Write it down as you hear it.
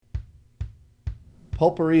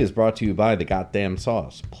Pulpery is brought to you by The Goddamn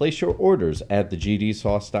Sauce. Place your orders at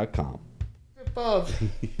thegdsauce.com. Above.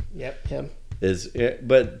 Yep, him.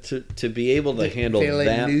 But to be able to handle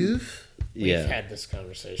that... We've had this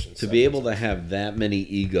conversation. To be able to have that many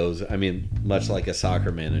egos, I mean, much like a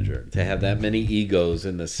soccer manager, to have that many egos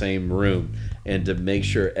in the same room and to make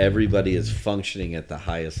sure everybody is functioning at the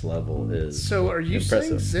highest level is So are you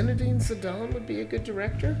impressive. saying Zinedine Zidane would be a good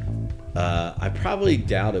director? I probably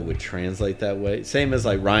doubt it would translate that way. Same as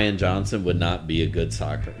like Ryan Johnson would not be a good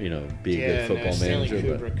soccer, be a good football Stanley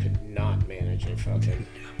manager. Kubrick could not manage a fucking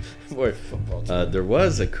football team. There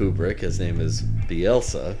was a Kubrick. His name is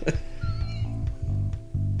Bielsa.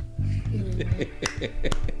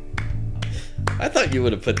 I thought you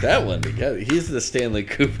would have put that one together. He's the Stanley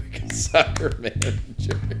Kubrick soccer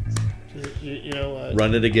manager. You know what?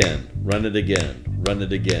 Run it again. Run it again. Run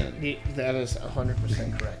it again. That is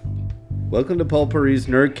 100% correct. Welcome to Pulpery's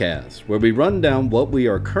Nerdcast, where we run down what we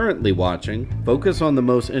are currently watching, focus on the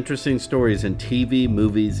most interesting stories in TV,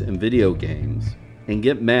 movies, and video games, and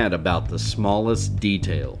get mad about the smallest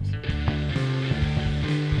details.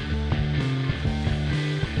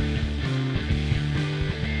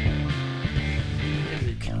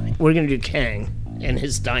 We're going to do Kang and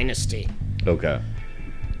his dynasty. Okay.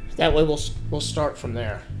 That way we'll start from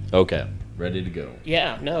there. Okay. Ready to go.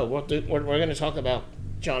 Yeah, no, we're going to talk about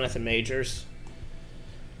Jonathan Majors.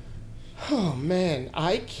 Oh, man,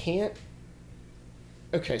 I can't...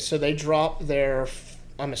 Okay, so they dropped their,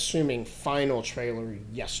 I'm assuming, final trailer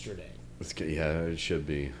yesterday. Yeah, it should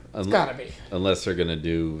be. It's gotta be. Unless they're going to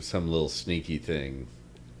do some little sneaky thing.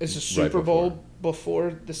 Is the Super Bowl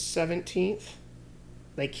before the 17th?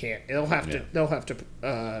 They can't. They'll have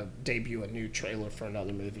to debut a new trailer for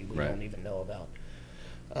another movie we don't even know about.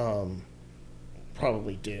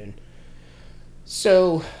 Probably Dune.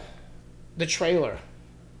 So, the trailer,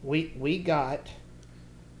 we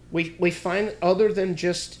find, other than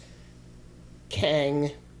just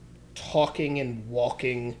Kang talking and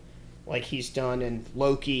walking like he's done in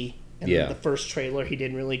Loki and the first trailer, he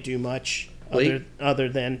didn't really do much other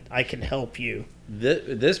than I can help you.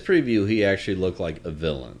 This preview, he actually looked like a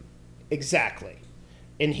villain. Exactly.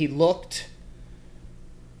 And he looked...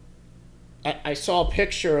 I saw a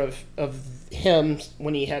picture of him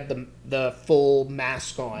when he had the full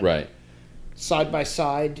mask on. Right. Side by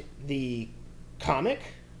side, the comic,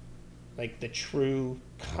 like the true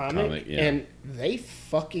comic, and they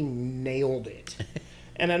fucking nailed it.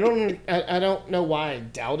 And I don't know why I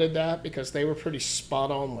doubted that, because they were pretty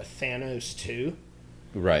spot on with Thanos too.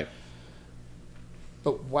 Right.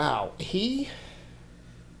 But wow, he's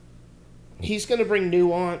going to bring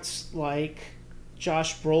nuance like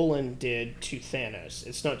Josh Brolin did to Thanos.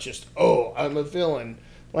 It's not just, oh, I'm a villain.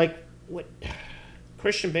 Like what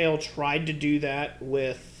Christian Bale tried to do that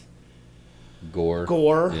with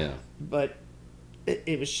Gore. Yeah. But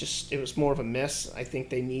it was more of a miss. I think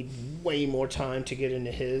they need way more time to get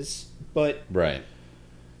into his. But right.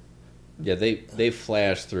 Yeah, they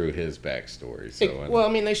flashed through his backstory.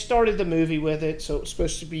 So they started the movie with it, so it was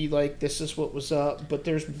supposed to be like, this is what was up, but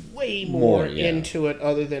there's way more into it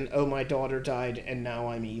other than, oh, my daughter died and now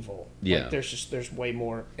I'm evil. Yeah. Like, there's way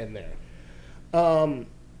more in there. The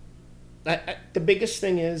biggest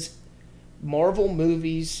thing is Marvel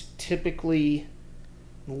movies typically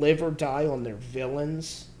live or die on their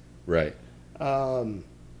villains. Right.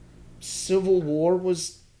 Civil War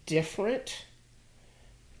was different.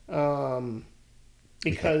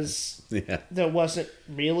 Because there wasn't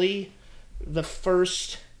really the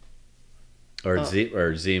first... Or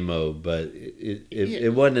Zemo, but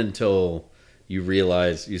it wasn't until you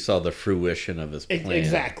realized, you saw the fruition of his plan.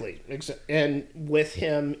 Exactly. And with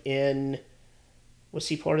him in... Was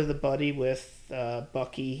he part of the buddy with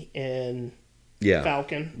Bucky and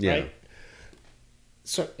Falcon? Yeah. Right?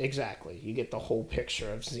 So, exactly. You get the whole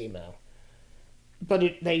picture of Zemo. But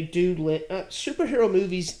they do... superhero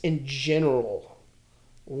movies in general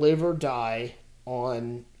live or die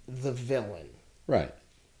on the villain. Right.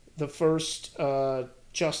 The first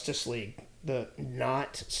Justice League, the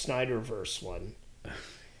not Snyderverse one.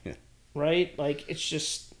 Right? Like, it's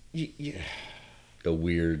just... a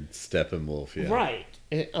weird Steppenwolf, yeah. Right.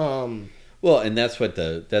 Well, and that's what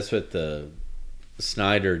the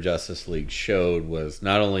Snyder Justice League showed, was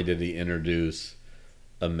not only did he introduce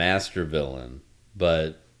a master villain,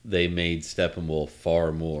 but they made Steppenwolf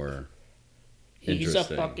far more He's a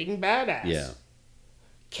interesting. fucking badass. Yeah.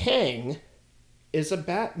 Kang is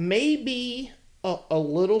maybe a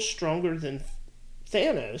little stronger than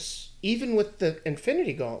Thanos, even with the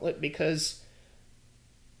Infinity Gauntlet, because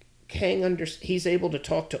Kang he's able to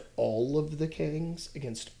talk to all of the Kangs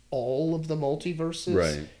against all of the multiverses.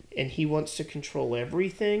 Right. and he wants to control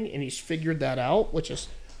everything, and he's figured that out, which is,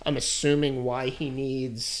 I'm assuming, why he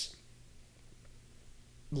needs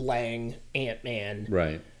Lang, Ant-Man,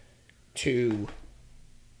 right, to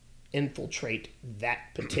infiltrate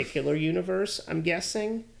that particular universe, I'm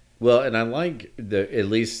guessing. Well, and I like at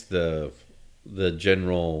least the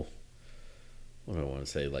general, what do I want to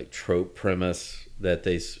say, like trope premise that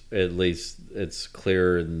they, at least it's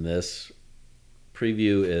clear in this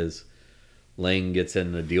preview, is Lang gets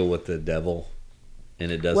in a deal with the devil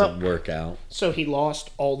and it doesn't work out. So he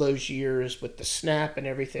lost all those years with the snap and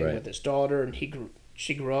everything with his daughter, and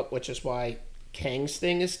she grew up, which is why Kang's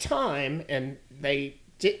thing is time, and they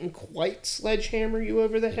didn't quite sledgehammer you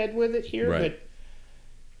over the head with it here, but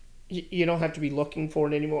you don't have to be looking for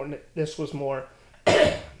it anymore. And this was more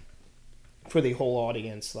for the whole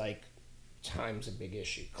audience, like, time's a big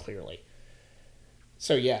issue, clearly.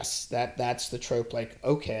 So yes, that's the trope, like,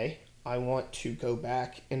 okay, I want to go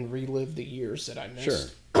back and relive the years that I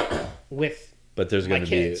missed with But there's going to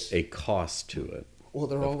be kids. A cost to it. Well,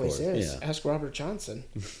 there always is. Yeah. Ask Robert Johnson.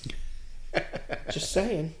 Just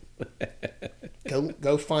saying.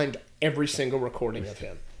 Go find every single recording of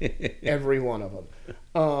him. Every one of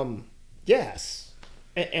them. Yes.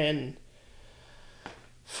 And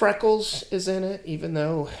Freckles is in it, even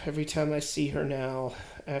though every time I see her now,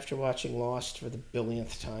 after watching Lost for the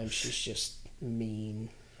billionth time, she's just mean.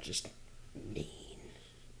 Just mean.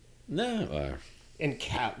 No. And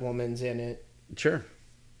Catwoman's in it. Sure.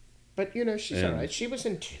 But, she's all right. She was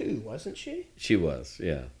in 2, wasn't she? She was,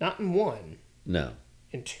 yeah. Not in 1. No.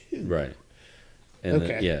 In 2. Right. And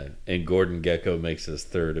okay. And Gordon Gekko makes his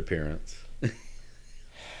 3rd appearance.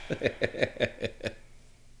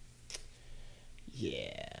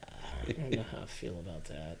 Yeah. I don't know how I feel about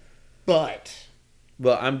that. But.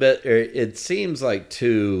 Well, it seems like,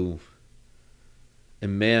 too,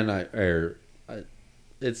 and man,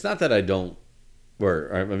 it's not that I don't,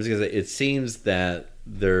 or I was going to say, it seems that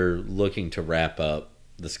they're looking to wrap up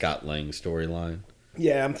the Scott Lang storyline.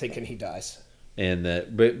 Yeah, I'm thinking he dies. And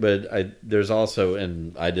that, but there's also,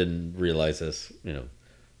 and I didn't realize this,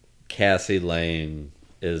 Cassie Lang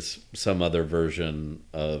is some other version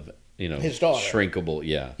of, his daughter. Shrinkable,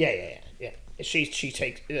 yeah. Yeah. She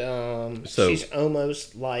takes, she's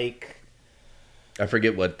almost like, I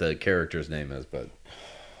forget what the character's name is, but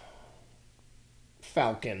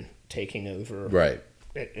Falcon taking over. Right.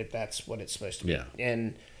 That's what it's supposed to be. Yeah.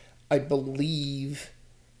 And I believe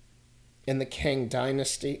in the Kang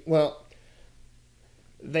Dynasty, well,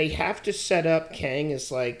 they have to set up Kang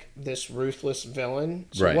as like this ruthless villain.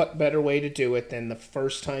 So what better way to do it than the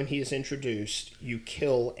first time he is introduced, you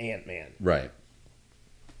kill Ant-Man. Right.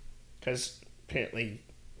 Because apparently,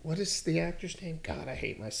 what is the actor's name? God, I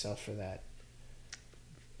hate myself for that.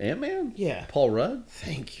 Ant-Man? Yeah. Paul Rudd?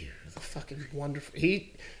 Thank you. The fucking wonderful.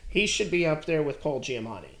 He should be up there with Paul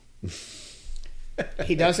Giamatti.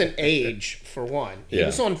 He doesn't age, for one. He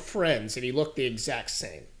was on Friends, and he looked the exact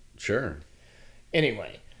same. Sure.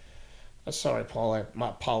 Anyway, sorry, Paul. My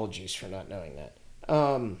apologies for not knowing that.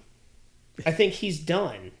 I think he's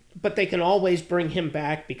done, but they can always bring him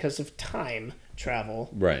back because of time travel.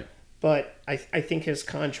 Right. But I think his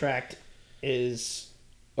contract is.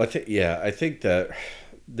 Well, I think that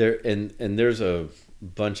there and there's a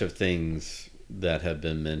bunch of things that have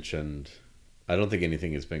been mentioned. I don't think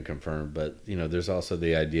anything has been confirmed, but there's also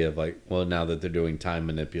the idea of like, well, now that they're doing time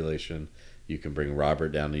manipulation, you can bring Robert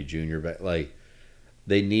Downey Jr. back. Like,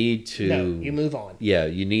 they need to. No, you move on. Yeah,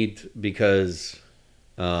 you need, because.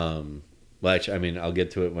 Well, actually, I mean, I'll get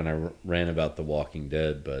to it when I ran about The Walking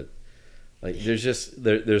Dead, but like, there's just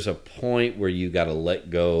there's a point where you got to let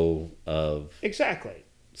go of exactly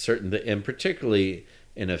certain, and particularly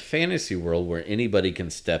in a fantasy world where anybody can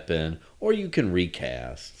step in, or you can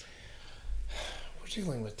recast. We're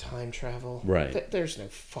dealing with time travel, right? There's no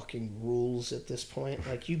fucking rules at this point.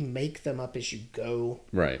 Like, you make them up as you go,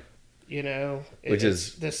 right? Which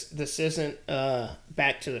is this isn't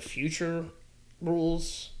Back to the Future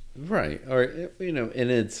rules. Right. Or,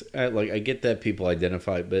 and it's like, I get that people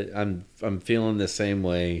identify, but I'm feeling the same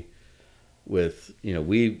way with,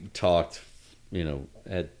 we talked,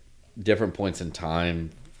 at different points in time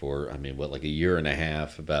for, like a year and a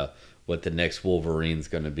half about what the next Wolverine's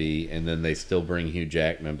going to be, and then they still bring Hugh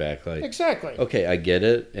Jackman back. Like, exactly. Okay, I get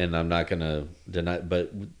it, and I'm not going to deny,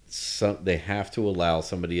 but they have to allow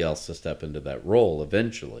somebody else to step into that role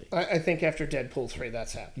eventually. I think after Deadpool 3,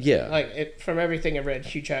 that's happened. Yeah. Like, from everything I read,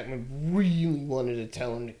 Hugh Jackman really wanted to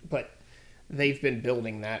tell him, but they've been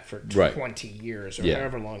building that for 20 years, or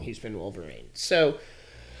however long he's been Wolverine. So,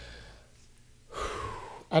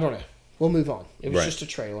 I don't know. We'll move on. It was just a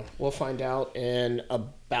trailer. We'll find out in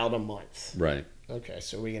about a month. Right. Okay,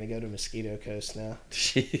 so we're going to go to Mosquito Coast now?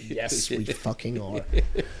 Yes, we fucking are.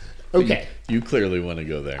 Okay. You clearly want to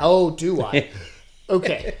go there. Oh, do I?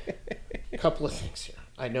 Okay. A couple of things here.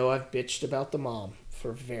 I know I've bitched about the mom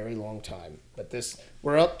for a very long time, but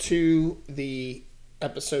we're up to the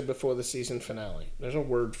episode before the season finale. There's a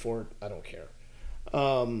word for it. I don't care.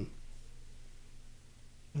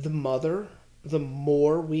 The mother, the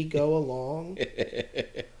more we go along,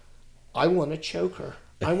 I want to choke her.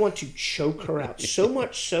 I want to choke her out. So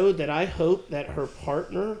much so that I hope that her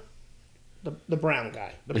partner, the brown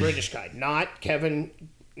guy, the British guy, not Kevin,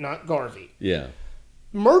 not Garvey,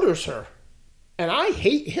 murders her. And I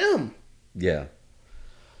hate him. Yeah.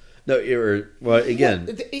 No,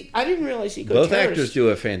 again, I didn't realize he could. Both actors do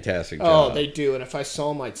a fantastic job. Oh, they do. And if I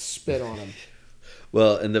saw him, I'd spit on him.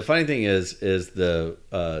 Well, and the funny thing is the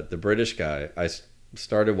British guy. I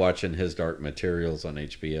started watching his Dark Materials on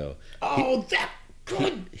HBO. Oh, that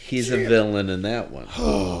good. He's a villain in that one.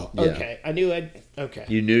 Okay, I knew I'd. Okay,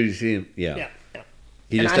 you knew you see him. Yeah.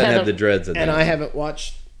 He and just doesn't have the dreads in that. And I haven't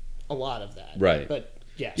watched a lot of that. Right. But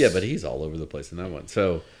yes. Yeah, but he's all over the place in that one.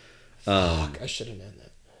 So. Fuck! I should have known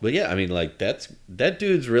that. But yeah, I mean, like that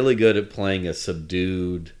dude's really good at playing a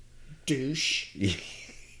subdued douche.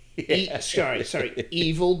 Sorry,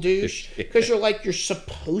 evil douche. Because you're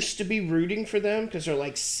supposed to be rooting for them because they're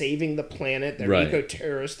like saving the planet. They're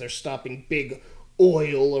eco-terrorists. They're stopping big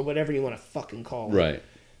oil or whatever you want to fucking call it. Right.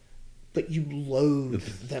 But you loathe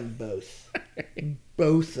them both.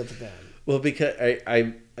 Both of them. Well, because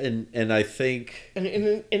I think and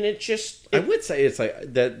it just I would say it's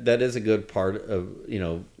like that is a good part of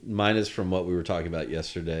minus from what we were talking about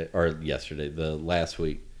the last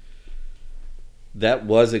week. That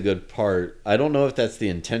was a good part. I don't know if that's the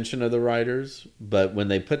intention of the writers, but when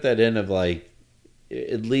they put that in of like,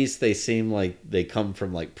 at least they seem like they come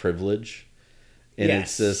from like privilege. And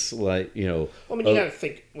it's this like, I mean, you got to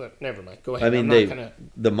think. Well, never mind. Go ahead. I mean,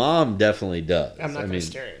 the mom definitely does. I'm not going to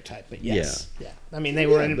stereotype, but yes. Yeah. I mean, they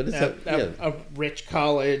were in a rich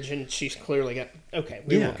college, and she's clearly got. Okay,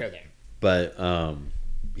 we won't go there. But and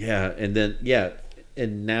then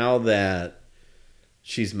and now that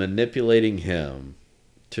she's manipulating him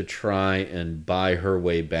to try and buy her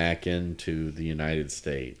way back into the United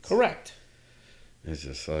States. Correct. It's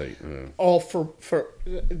just like all for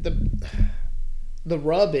the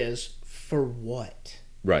rub is for what?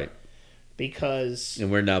 Right. Because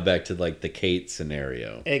and we're now back to like the Kate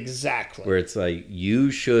scenario. Exactly. Where it's like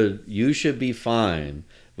you should be fine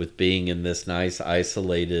with being in this nice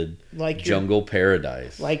isolated jungle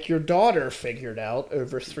paradise. Like your daughter figured out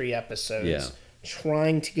over 3 episodes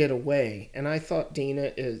trying to get away. And I thought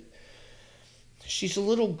Dina she's a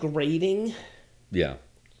little grating. Yeah.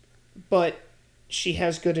 But she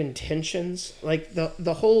has good intentions. Like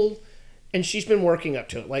the whole. And she's been working up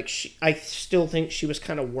to it. Like I still think she was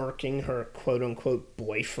kind of working her quote unquote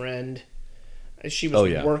boyfriend. She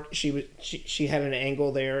was She had an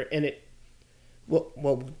angle there, and it. Well,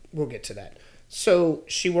 we'll get to that. So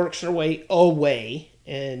she works her way away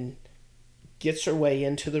and gets her way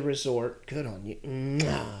into the resort. Good on you.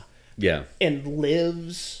 Mwah. Yeah. And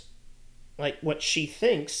lives like what she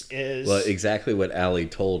thinks is. Well, exactly what Allie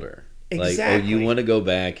told her. Exactly. Like, you want to go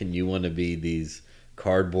back and you want to be these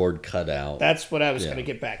cardboard cutout. That's what I was going to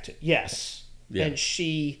get back to. Yes. Yeah. And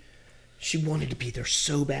she wanted to be there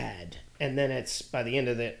so bad. And then it's by the end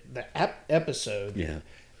of the episode. Yeah.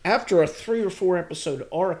 After a 3 or 4 episode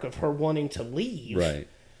arc of her wanting to leave. Right.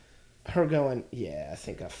 Her going, yeah, I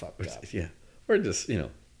think I fucked up. Yeah. Or just,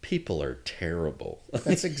 people are terrible.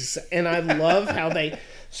 That's and I love how they.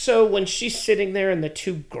 So when she's sitting there and the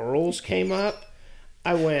 2 girls came up,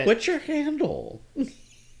 I went, "What's your handle?"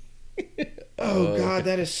 Oh God,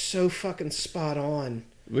 that is so fucking spot on.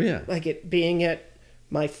 Yeah. Like it being at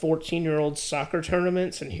my 14-year-old soccer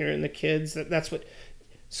tournaments and hearing the kids that's what.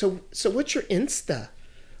 So what's your Insta?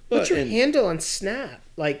 What's your handle on Snap?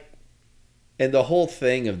 Like. And the whole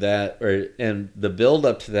thing of that, and the build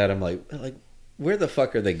up to that, I'm like, where the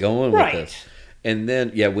fuck are they going with this? And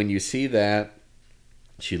then, when you see that,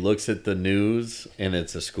 she looks at the news and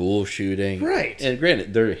it's a school shooting. Right. And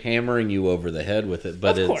granted, they're hammering you over the head with it,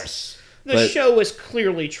 but of course. The show is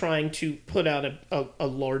clearly trying to put out a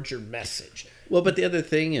larger message. Well, but the other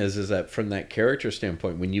thing is that from that character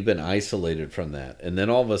standpoint, when you've been isolated from that, and then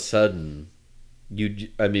all of a sudden,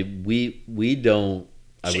 we don't.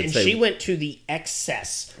 She went to the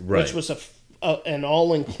excess, which was an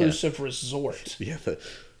all-inclusive resort.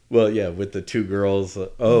 Yeah. With the 2 girls.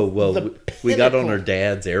 We got on our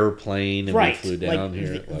dad's airplane and we flew down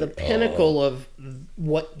here. The pinnacle of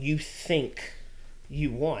what you think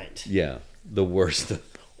you want. Yeah, the worst.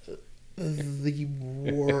 The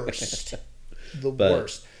worst. the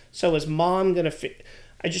worst. So is mom gonna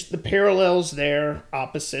the parallels there,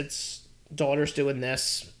 opposites. Daughter's doing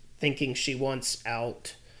this, thinking she wants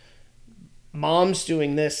out. Mom's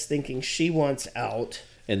doing this, thinking she wants out.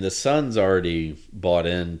 And the son's already bought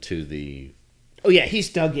into the... Oh, yeah, he's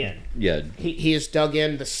dug in. Yeah. He is dug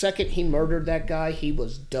in. The second he murdered that guy, he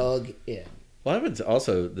was dug in. Well, I would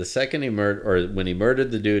also, the second he murdered, or when he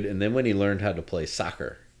murdered the dude, and then when he learned how to play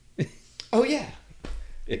soccer. Oh, yeah.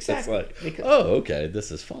 Exactly. It's like, oh, okay,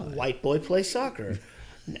 this is fine. White boy plays soccer.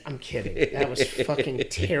 I'm kidding. That was fucking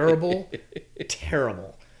terrible.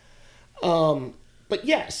 Terrible. But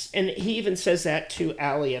yes, and he even says that to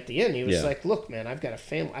Allie at the end. He was like, look, man, I've got a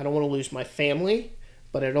family. I don't want to lose my family,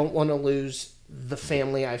 but I don't want to lose the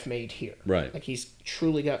family I've made here. Right. Like, he's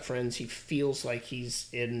truly got friends. He feels like he's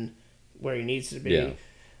in where he needs to be. Yeah.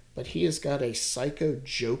 But he has got a psycho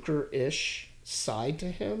Joker-ish side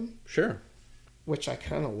to him. Sure. Which I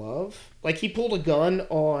kind of love. Like, he pulled a gun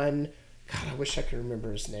on... God, I wish I could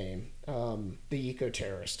remember his name. The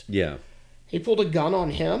eco-terrorist. Yeah. He pulled a gun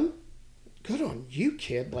on him. Good on you,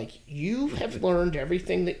 kid. Like, you have learned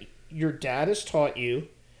everything that your dad has taught you,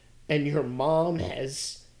 and your mom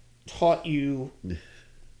has taught you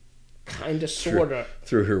kind of, sort of.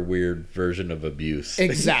 Through her weird version of abuse.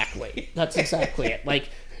 Exactly. That's exactly it. Like,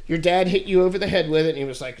 your dad hit you over the head with it, and he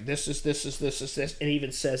was like, this, and he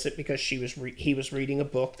even says it because he was reading a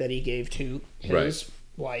book that he gave to his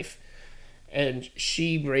wife, and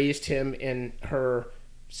she raised him in her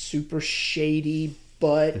super shady,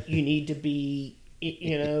 but you need to be,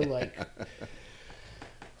 like...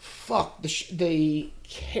 Fuck, the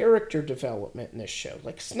character development in this show.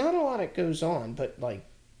 Like, it's not a lot that goes on, but, like...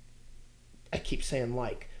 I keep saying,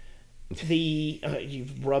 like...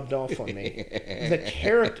 you've rubbed off on me. The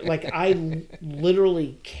character... Like, I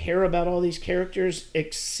literally care about all these characters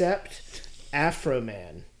except Afro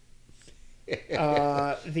Man.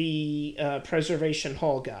 The Preservation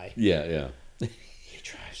Hall guy. Yeah. He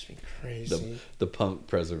drives me crazy. The punk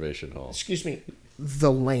Preservation Hall. Excuse me.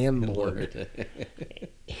 The landlord.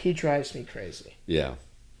 He drives me crazy. Yeah.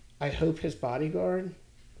 I hope his bodyguard...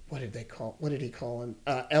 What did he call him?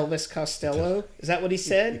 Elvis Costello? Is that what he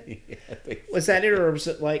said? Was that it, or was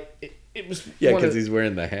it like... It was... Yeah, because he's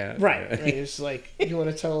wearing the hat. Right. He was like, you want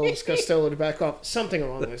to tell Elvis Costello to back off? Something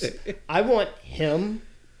along those lines. I want him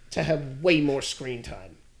to have way more screen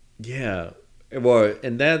time. Yeah. Well,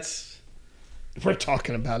 and that's... We're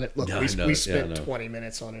talking about it. Look, we spent 20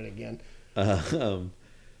 minutes on it again.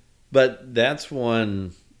 But that's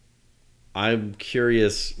one... I'm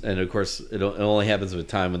curious, and of course, it only happens with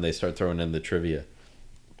time when they start throwing in the trivia.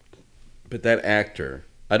 But that actor,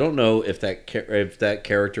 I don't know if that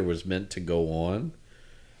character was meant to go on,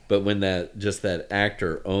 but when that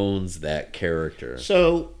actor owns that character.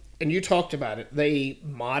 So, and you talked about it, they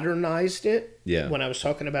modernized it. Yeah. When I was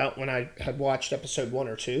talking about when I had watched episode 1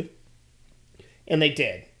 or 2, and they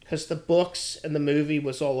did, because the books and the movie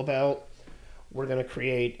was all about, we're going to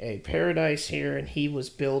create a paradise here, and he was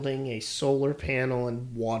building a solar panel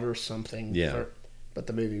and water something. Yeah. But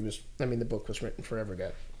the book was written forever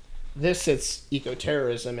ago. This, it's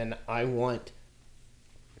eco-terrorism, and I want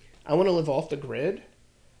to live off the grid,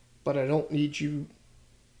 but I don't need you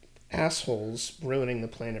assholes ruining the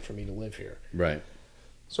planet for me to live here. Right.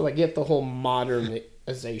 So I get the whole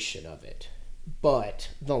modernization of it.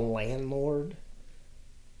 But the landlord...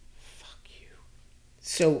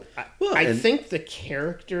 So I think the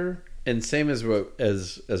character, and same as what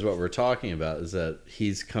we're talking about, is that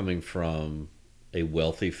he's coming from a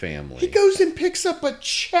wealthy family. He goes and picks up a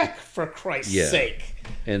check, for Christ's sake,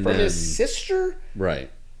 and from his sister. Right,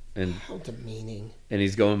 and how demeaning. And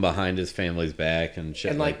he's going behind his family's back and shit,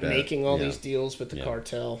 and like that. Making all these deals with the Yeah.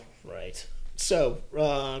 cartel. Right. So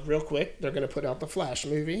real quick, they're going to put out the Flash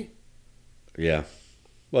movie. Yeah.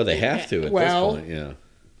 Well, they have to at this point. Yeah.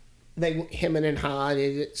 Him and Ha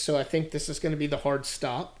did it, so I think this is going to be the hard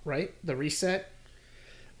stop, right? The reset.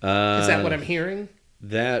 Is that what I'm hearing?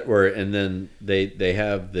 And then they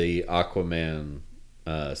have the Aquaman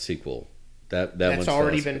sequel. That's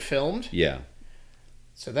already been filmed. Yeah.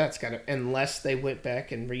 So that's got to, unless they went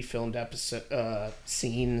back and refilmed episode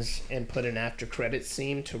scenes and put an after credit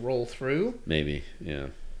scene to roll through. Maybe, yeah.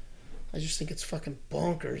 I just think it's fucking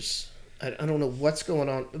bonkers. I don't know what's going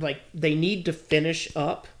on. Like, they need to finish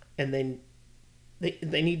up. And then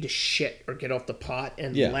they need to shit or get off the pot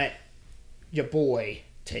and let your boy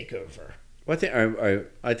take over. Well,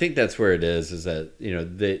 I think that's where it is that,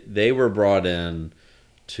 they were brought in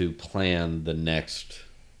to plan the next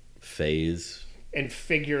phase. And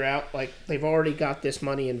figure out, like, they've already got this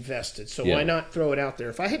money invested. So why not throw it out there?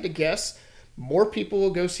 If I had to guess, more people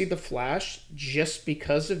will go see The Flash just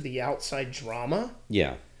because of the outside drama.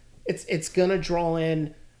 Yeah. It's gonna draw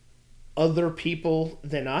in other people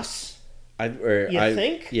than us. I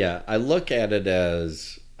think? Yeah, I look at it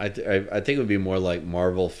as I think it would be more like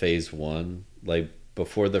Marvel Phase 1, like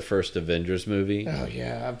before the first Avengers movie. Oh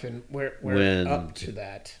yeah, we're up to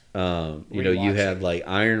that. You had like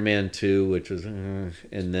Iron Man 2, which was and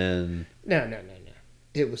then no.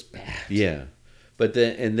 It was bad. Yeah. But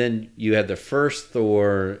then you had the first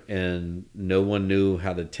Thor, and no one knew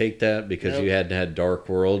how to take that because you hadn't had Dark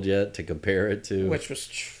World yet to compare it to, which was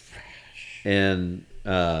trash. And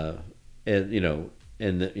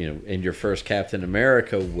your first Captain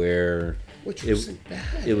America, which wasn't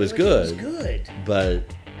bad. It was good. It was good, but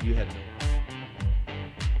you had.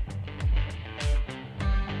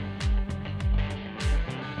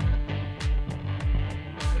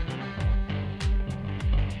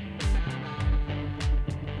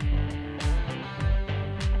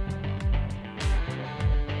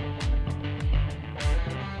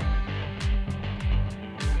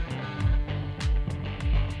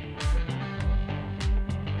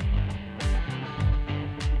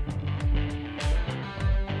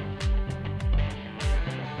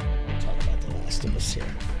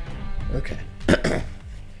 Okay.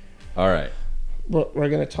 All right. We're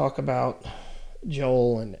going to talk about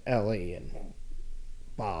Joel and Ellie and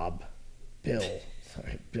Bob,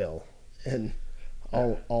 Bill, and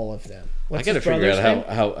all of them. I got to figure out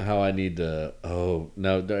how I need to. Oh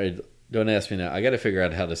no! Don't ask me now. I got to figure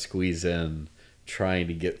out how to squeeze in trying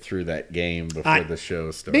to get through that game before the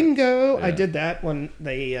show starts. Bingo! Yeah. I did that when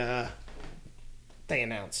they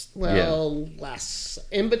announced.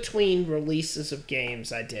 In between releases of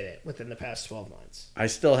games, I did it within the past 12 months. I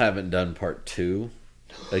still haven't done part 2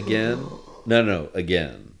 again. No,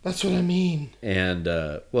 again. That's what I mean. And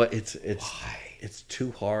it's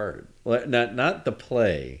too hard. Well, not the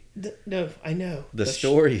play. No, I know. The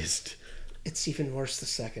story is. It's even worse the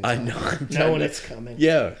second time. I know. Knowing it's coming.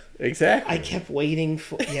 Yeah, exactly. I kept waiting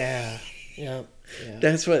for. Yeah.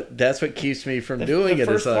 That's what keeps me from doing it.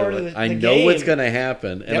 Is I know what's going to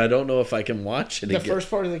happen, and I don't know if I can watch it again. The first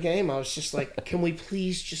part of the game, I was just like, "Can we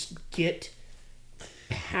please just get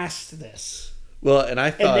past this?" Well, and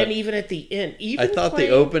then even at the end, I thought the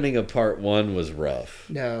opening of part 1 was rough.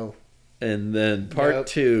 No. And then part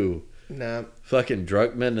 2, no, fucking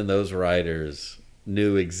Druckmann and those writers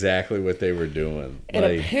knew exactly what they were doing. And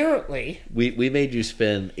apparently, we made you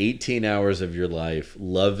spend 18 hours of your life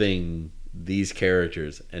loving these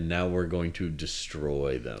characters, and now we're going to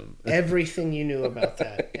destroy them. Everything you knew about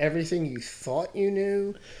that, everything you thought you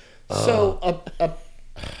knew. So, God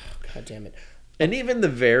damn it. And even the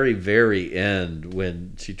very, very end,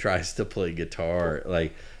 when she tries to play guitar,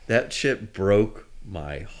 like, that shit broke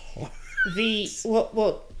my heart.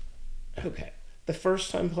 Okay. The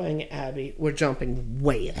first time playing Abby, we're jumping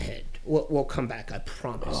way ahead. We'll come back, I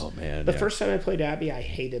promise. Oh, man. The first time I played Abby, I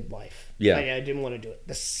hated life. Yeah. I didn't want to do it.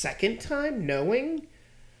 The second time, knowing,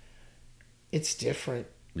 it's different.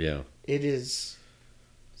 Yeah. It is.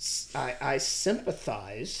 I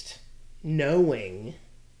sympathized knowing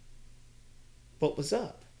what was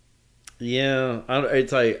up. Yeah.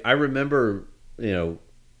 It's like, I remember,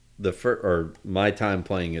 my time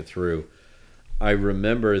playing it through. I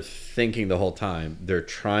remember thinking the whole time, they're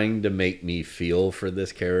trying to make me feel for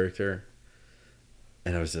this character.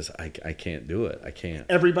 And I was just, I can't do it. I can't.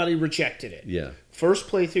 Everybody rejected it. Yeah. First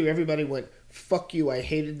playthrough, everybody went, fuck you. I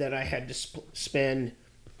hated that I had to spend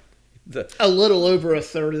a little over a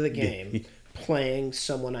third of the game playing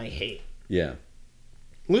someone I hate. Yeah.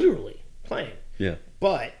 Literally playing. Yeah.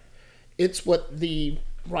 But it's what the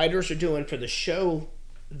writers are doing for the show.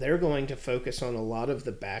 They're going to focus on a lot of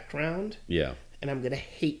the background. Yeah. And I'm going to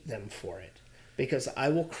hate them for it. Because I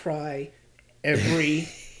will cry every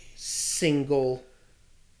single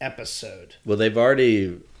episode. Well, they've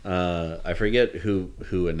already, I forget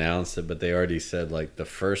who announced it, but they already said, like, the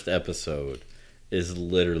first episode is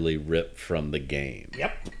literally ripped from the game.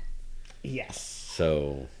 Yep. Yes.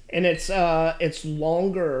 So. And it's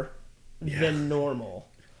longer than normal.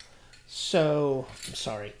 So, I'm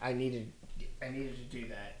sorry. I needed to do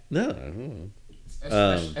that. No.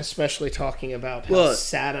 Especially talking about how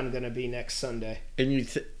sad I'm going to be next Sunday. And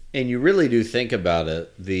you really do think about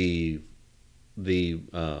it, the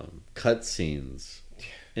cutscenes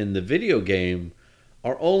in the video game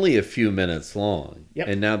are only a few minutes long. Yep.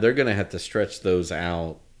 And now they're going to have to stretch those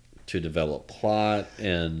out to develop plot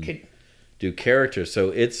and do characters. So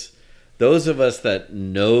it's those of us that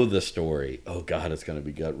know the story. Oh God, it's going to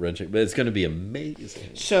be gut-wrenching, but it's going to be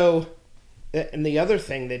amazing. So, and the other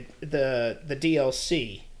thing, that the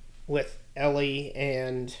DLC with Ellie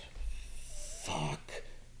and Fuck.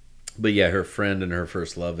 But yeah, her friend and her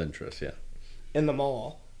first love interest, yeah. In the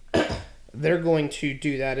mall. They're going to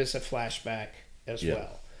do that as a flashback as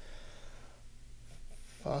well.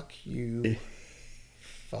 Fuck you.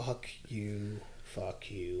 Fuck you. Fuck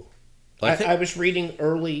you. I was reading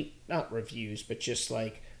early, not reviews, but just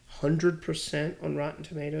like 100% on Rotten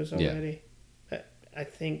Tomatoes already. Yeah. I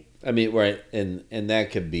think. I mean, right, and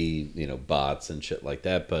that could be, bots and shit like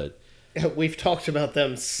that, but we've talked about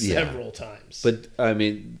them several times. But I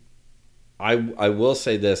mean, I will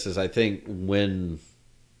say this is I think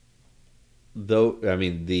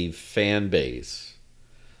the fan base,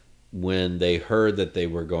 when they heard that they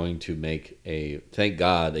were going to make thank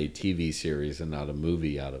God, a TV series and not a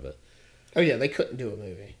movie out of it. Oh yeah, they couldn't do a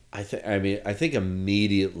movie. I think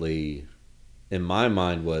immediately in my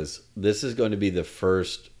mind was this is going to be the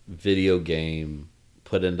first video game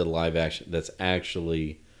put into live action that's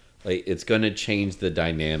actually like it's going to change the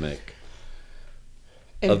dynamic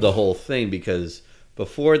of the whole thing, because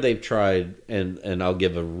before they've tried, and I'll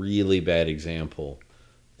give a really bad example,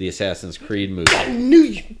 the Assassin's Creed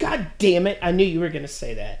movie. God damn it! I knew you were going to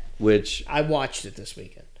say that. Which I watched it this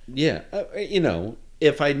weekend. Yeah,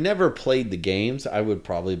 if I never played the games, I would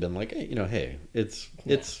probably have been like, hey, it's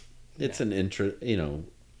an intro,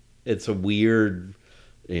 it's a weird,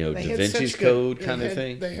 Da Vinci's Code kind of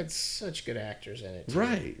thing. They had such good actors in it, too.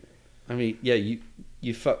 Right? I mean, yeah,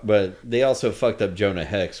 you fuck, but they also fucked up Jonah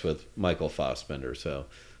Hex with Michael Fassbender. So,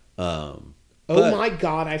 my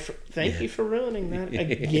God! Thank you for ruining that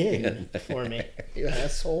again for me, you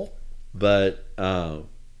asshole. But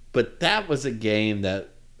that was a game that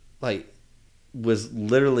was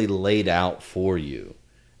literally laid out for you,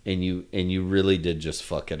 and you really did just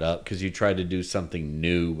fuck it up because you tried to do something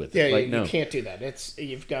new with it. You can't do that.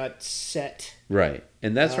 You've got set right,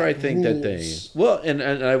 and that's where I think rules. That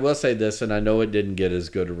and I will say this, and I know it didn't get as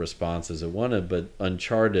good a response as it wanted, but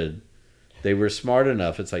Uncharted, they were smart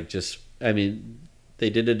enough. It's like they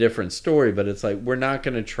did a different story, but it's like we're not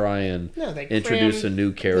going to try and introduce a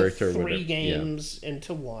new character. Three games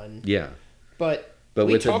into one. Yeah, but we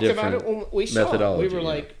with talked a different about it when we saw methodology. It. We were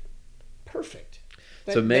like, perfect.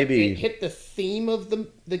 So maybe it hit the theme of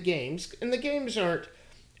the games, and the games aren't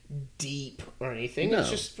deep or anything. No. It's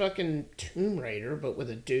just fucking Tomb Raider, but with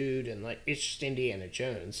a dude, and it's just Indiana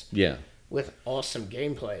Jones. Yeah, with awesome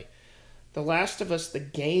gameplay. The Last of Us, the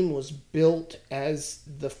game was built as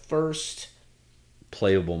the first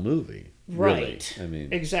playable movie, right? Really.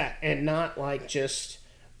 Exact, and not just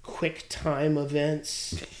quick time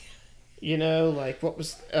events. What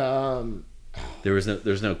was there's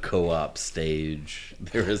no co-op stage.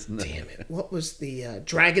 There is no. Damn it! What was the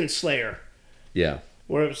Dragon Slayer? Yeah,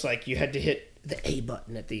 where it was you had to hit the A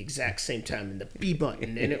button at the exact same time and the B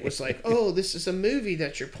button, and it was this is a movie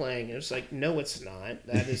that you're playing. And it was no, it's not.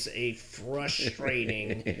 That is a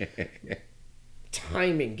frustrating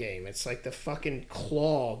timing game. It's like the fucking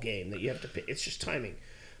claw game that you have to pick. It's just timing.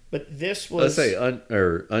 But this was... Let's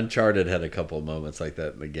say Uncharted had a couple of moments like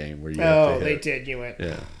that in the game where you they did. You went,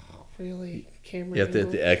 yeah. Oh, really? Camera you have to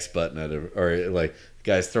hit the X button or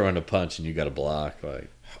guy's throwing a punch and you got to block.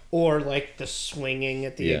 Or the swinging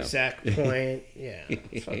at the exact point. Yeah,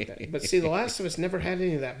 fuck that. But see, The Last of Us never had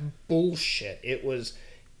any of that bullshit. It was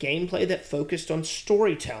gameplay that focused on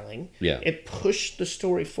storytelling. Yeah. It pushed the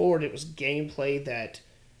story forward. It was gameplay that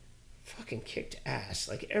fucking kicked ass.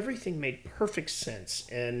 Everything made perfect sense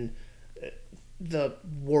in the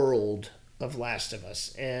world of Last of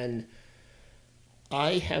Us, and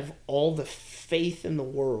I have all the faith in the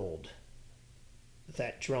world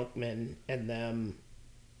that Drunkman and them,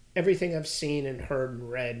 everything I've seen and heard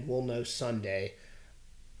and read, will know Sunday,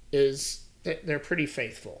 is that they're pretty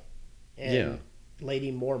faithful, and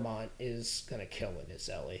Lady Mormont is gonna kill it as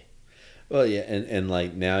Ellie. Well, yeah, and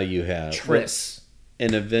now you have Triss.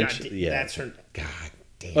 And eventually, that's her. God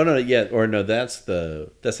damn. Oh no, that's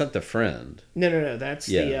not the friend. No, that's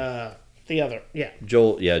the other. Yeah.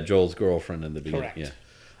 Joel's girlfriend in the beginning. Correct.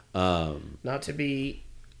 Yeah. Not to be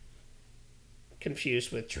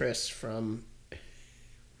confused with Triss from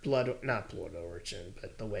not Blood Origin,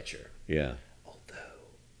 but The Witcher. Yeah. Although.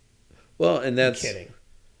 Well, and that's. I'm kidding.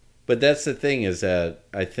 But that's the thing is that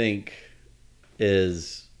I think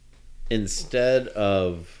is instead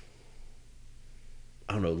of.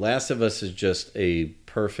 I don't know. Last of Us is just a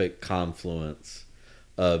perfect confluence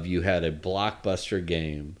of you had a blockbuster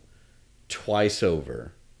game twice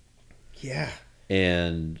over. Yeah.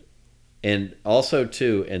 And also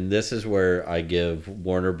too, and this is where I give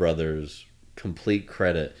Warner Brothers complete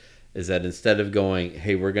credit, is that instead of going,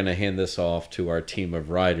 hey, we're going to hand this off to our team of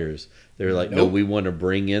writers, they're like, no, we want to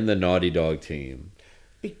bring in the Naughty Dog team.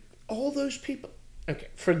 All those people, Okay,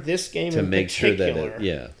 for this game to make sure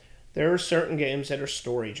that there are certain games that are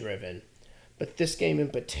story driven, but this game in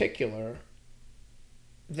particular,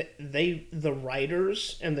 the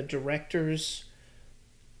writers and the directors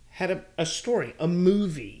had a story, a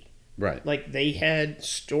movie. Right. Like they had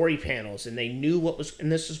story panels and they knew what was,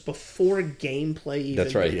 and this is before gameplay even.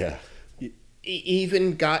 That's right, yeah.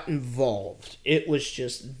 Even got involved. It was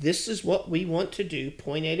just, this is what we want to do,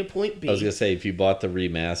 point A to point B. I was going to say, if you bought the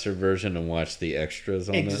remastered version and watched the extras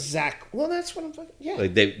on it. Exactly. Well, that's what I'm fucking, yeah.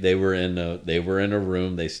 Like they were in a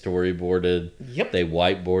room, they storyboarded. Yep. They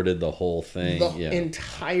whiteboarded the whole thing. The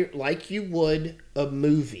entire, like you would a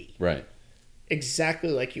movie. Right. Exactly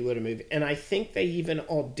like you would a movie. And I think they even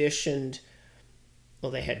auditioned, well,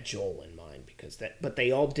 they had Joel in mind but they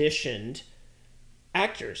auditioned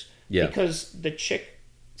actors. Yeah. Because the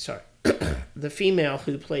the female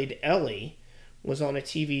who played Ellie was on a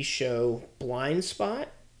TV show Blind Spot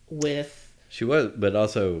with... She was, but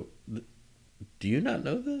also, do you not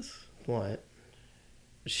know this? What?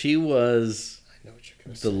 She was I know what you're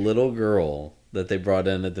gonna the say. little girl that they brought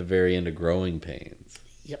in at the very end of Growing Pains.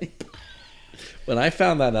 Yep. When I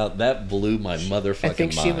found that out, that blew my motherfucking mind. I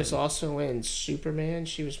think she was also in Superman.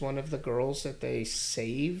 She was one of the girls that they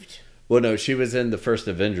saved. Well, no, she was in the first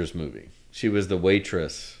Avengers movie. She was the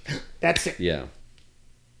waitress. That's it. Yeah.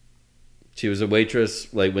 She was a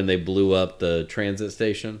waitress, like, when they blew up the transit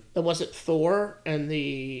station. Was it Thor and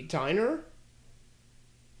the diner?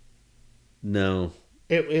 No.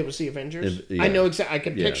 It was the Avengers? Yeah. I know exactly. I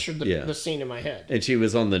can picture the scene in my head. And she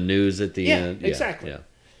was on the news at the end. Yeah, exactly.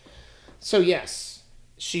 So, yes,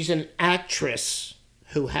 she's an actress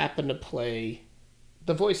who happened to play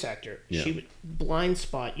the voice actor. Yeah. She Blind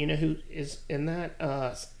Spot. You know who is in that?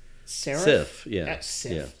 Seraph? Sif, yeah.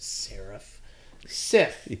 Sif. Yeah. Seraph.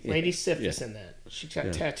 Sif. Yeah. Lady Sif Yeah. is in that. She's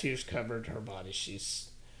got tattoos covered her body.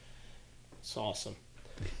 It's awesome.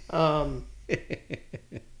 So,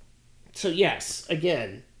 yes,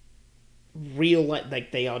 again, real,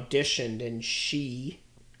 like they auditioned and she...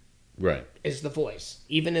 Right. is the voice,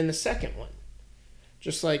 even in the second one.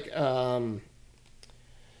 Just like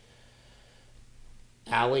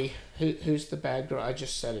Allie, who's the bad girl? I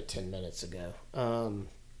just said it 10 minutes ago.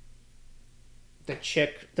 The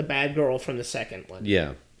chick, the bad girl from the second one.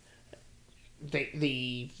 Yeah.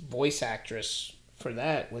 The voice actress for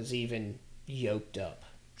that was even yoked up.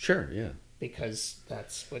 Sure, yeah. Because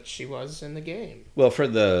that's what she was in the game. Well, for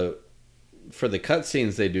the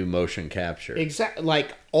cutscenes, they do motion capture. Exactly,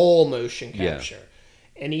 like all motion capture.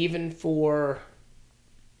 Yeah. And even for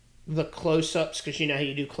the close-ups, because you know how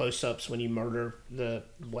you do close-ups when you murder the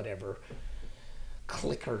whatever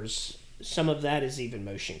clickers. Some of that is even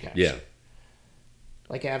motion capture. Yeah.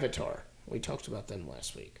 Like Avatar. We talked about them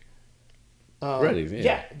last week. Right,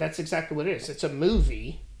 yeah, that's exactly what it is. It's a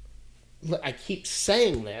movie. I keep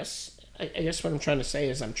saying this. I guess what I'm trying to say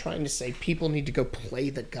is I'm trying to say people need to go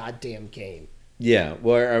play the goddamn game. Yeah,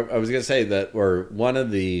 well, I was going to say that, or one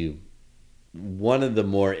of the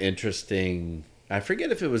more interesting, I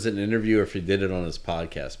forget if it was an interview or if he did it on his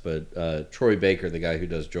podcast, but Troy Baker, the guy who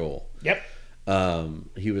does Joel. Yep.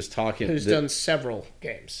 He was talking. Who's done several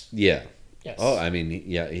games. Yeah. Yes. Oh, I mean,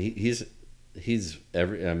 yeah, he's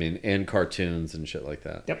and cartoons and shit like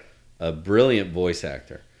that. Yep. A brilliant voice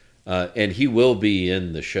actor. And he will be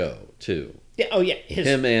in the show too. Yeah. Oh, yeah.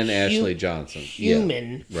 Him and Ashley Johnson.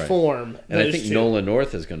 Human form. And I think Nolan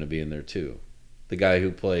North is going to be in there too. The guy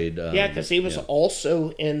who played. Yeah, because he was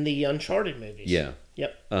also in the Uncharted movies. Yeah.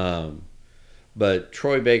 Yep. But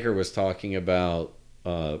Troy Baker was talking about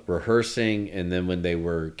rehearsing, and then when they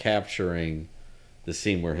were capturing the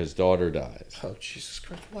scene where his daughter dies. Oh, Jesus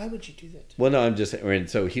Christ. Why would you do that? Well, no, I'm just... And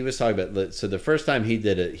so he was talking about... So the first time he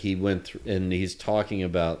did it, he went through... And he's talking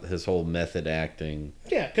about his whole method acting.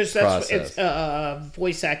 Yeah, because that's... It's,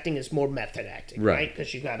 voice acting is more method acting, right?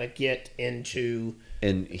 Because you got to get into...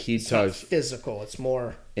 And he it's talks... not physical, it's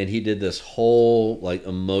more... And he did this whole, like,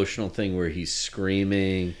 emotional thing where he's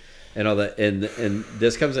screaming and all that. And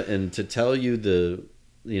this comes... And to tell you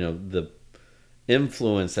the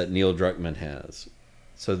influence that Neil Druckmann has.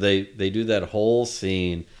 So they do that whole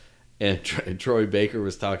scene, and Troy Baker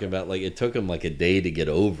was talking about, like, it took him like a day to get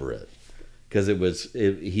over it because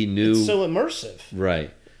he knew it's so immersive,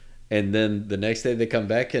 right? And then the next day they come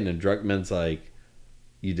back in, and Druckmann's like,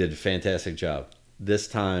 "You did a fantastic job. This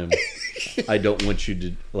time, I don't want you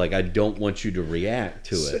to react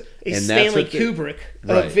to it." And Stanley Kubrick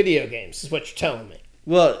of video games is what you're telling me.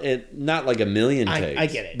 Well, not like a million takes. I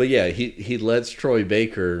get it. But yeah, he lets Troy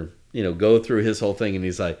Baker, go through his whole thing, and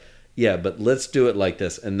he's like, yeah, but let's do it like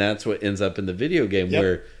this. And that's what ends up in the video game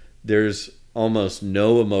where there's almost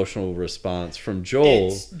no emotional response from Joel.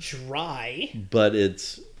 It's dry, but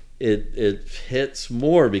it hits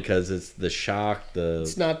more because it's the shock.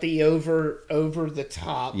 It's not the over the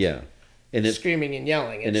top. Yeah. And screaming and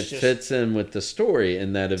yelling. It fits in with the story,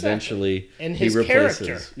 and that eventually and his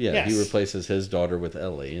character. He replaces his daughter with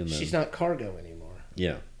Ellie, and then, she's not Cargo anymore.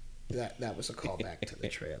 Yeah, that was a callback to the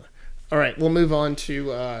trailer. All right, we'll move on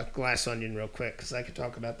to Glass Onion real quick because I could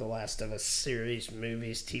talk about the Last of Us series,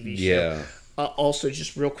 movies, TV show. Yeah. Also,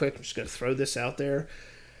 just real quick, I'm just going to throw this out there.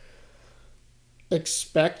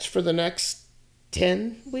 Expect for the next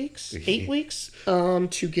 10 weeks, 8 weeks,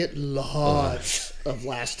 to get lots of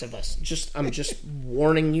Last of Us. I'm just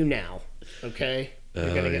warning you now, okay?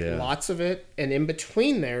 You're going to get lots of it, and in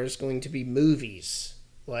between there is going to be movies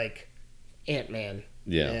like Ant-Man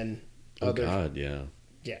and other. God, yeah.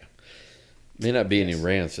 Yeah. May not be any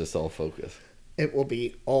rants, just all focus. It will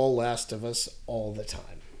be all Last of Us all the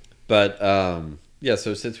time. But,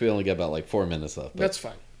 so since we only got about 4 minutes left. That's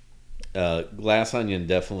fine. Glass Onion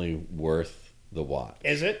definitely worth the watch.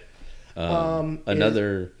 Is it?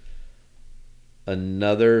 Another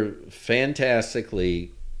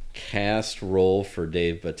fantastically cast role for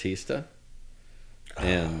Dave Bautista.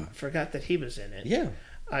 And I forgot that he was in it. Yeah.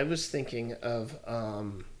 I was thinking of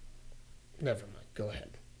never mind. Go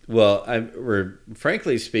ahead. Well,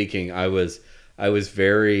 frankly speaking, I was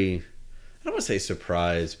very, I don't want to say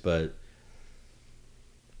surprised, but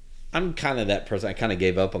I'm kind of that person. I kind of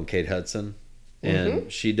gave up on Kate Hudson.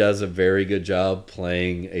 And she does a very good job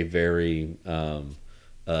playing a very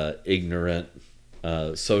ignorant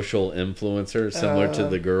social influencer, similar to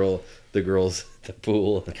the girls at the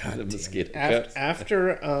pool and the mosquito cups.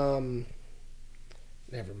 After,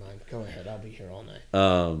 never mind. Go ahead. I'll be here all night.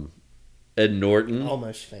 Ed Norton,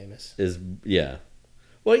 Almost Famous, is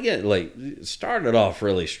Well, again, started off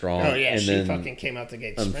really strong. Oh, yeah, and she then, fucking came out the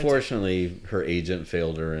gate unfortunately, her agent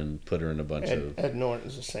failed her and put her in a bunch of... Ed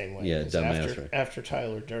Norton's the same way. Yeah, dumbass. After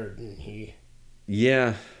Tyler Durden, he...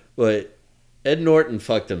 Yeah, but Ed Norton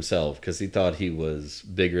fucked himself because he thought he was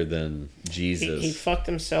bigger than Jesus. He fucked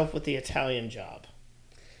himself with the Italian Job.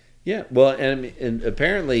 Yeah, well, and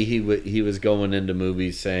apparently he was going into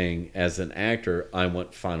movies saying, as an actor, I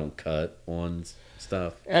want Final Cut on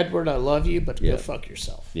stuff. Edward, I love you, but go fuck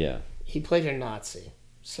yourself. Yeah. He played a Nazi,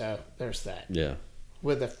 so there's that. Yeah.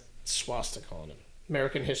 With a swastika on him.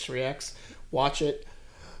 American History X. Watch it.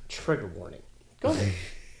 Trigger warning. Go ahead.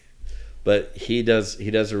 But he does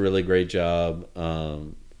a really great job.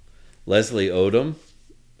 Leslie Odom,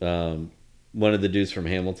 one of the dudes from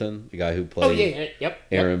Hamilton, the guy who played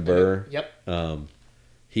Aaron Burr. Yep.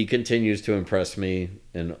 He continues to impress me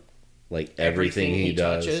in everything he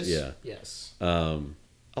does. Touches. Yeah. Yes.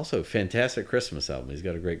 Also, fantastic Christmas album. He's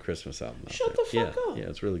got a great Christmas album. Shut the fuck up. Yeah,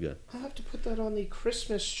 it's really good. I have to put that on the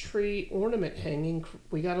Christmas tree ornament hanging.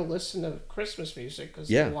 We got to listen to Christmas music because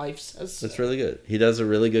the wife says so. That's really good. He does a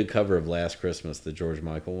really good cover of Last Christmas, the George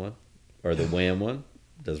Michael one, or the Wham one.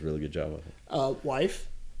 Does a really good job with it. Wife,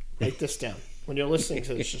 write this down. When you're listening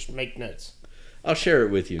to this, just make notes. I'll share it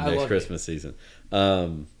with you next Christmas season.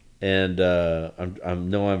 And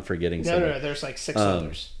I'm forgetting something. No, there's 6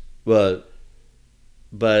 others.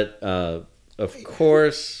 But of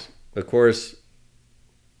course,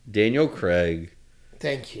 Daniel Craig.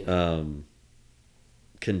 Thank you.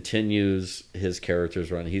 Continues his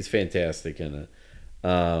character's run. He's fantastic in it.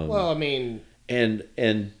 And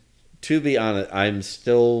to be honest, I'm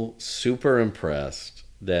still super impressed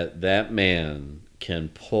that man can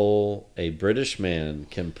pull a British man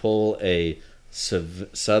can pull a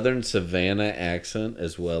Southern Savannah accent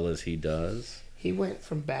as well as he does. He went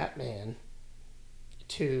from Batman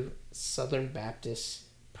to Southern Baptist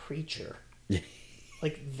preacher.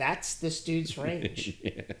 That's this dude's range.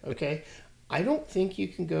 Yeah. Okay? I don't think you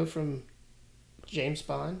can go from James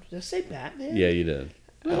Bond. Did I say Batman? Yeah, you did.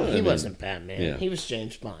 He wasn't Batman. Yeah. He was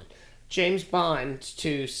James Bond. James Bond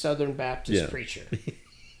to Southern Baptist preacher.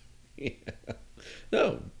 Yeah.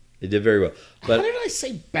 No, he did very well. But how did I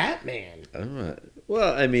say Batman?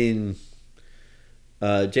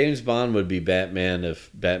 James Bond would be Batman if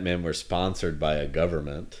Batman were sponsored by a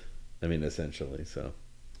government. Essentially, so.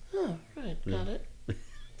 Oh, right. Got it.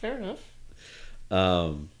 Fair enough.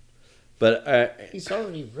 But he's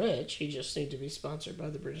already rich. He just needs to be sponsored by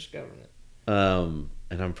the British government. And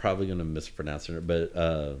I'm probably going to mispronounce her, but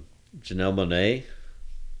Janelle Monáe.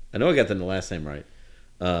 I know I got the last name right.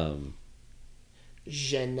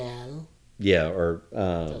 Janelle. Yeah, or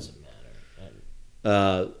doesn't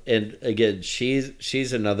matter. And again,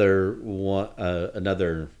 she's another one,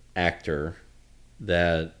 another actor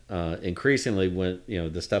that increasingly, when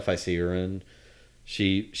the stuff I see her in,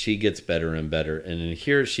 she gets better and better, and in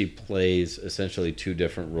here she plays essentially two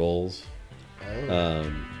different roles,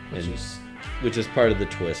 which is part of the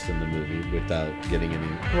twist in the movie without getting any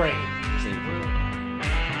Right.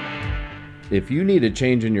 If you need a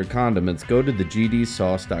change in your condiments, go to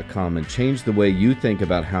thegdsauce.com and change the way you think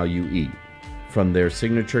about how you eat. From their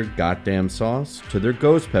signature goddamn sauce to their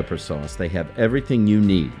ghost pepper sauce, they have everything you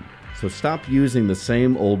need. So stop using the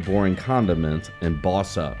same old boring condiments and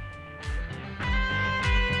boss up.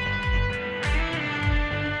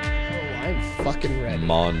 I'm fucking ready.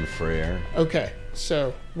 Mon Frere. Okay,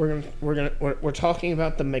 so we're talking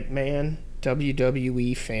about the McMahon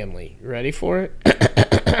WWE family. You ready for it?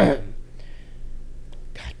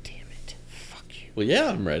 God damn it! Fuck you. Well, yeah,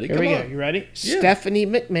 I'm ready. Here Come we on. go. You ready? Yeah. Stephanie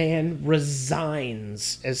McMahon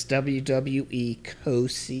resigns as WWE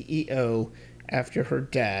co-CEO after her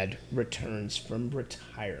dad returns from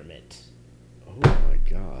retirement. Oh my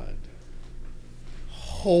God.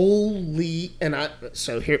 Holy,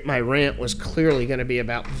 so here my rant was clearly going to be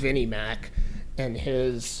about Vinnie Mac and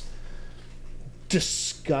his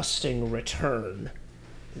disgusting return,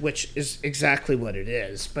 which is exactly what it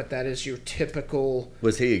is, but that is your typical...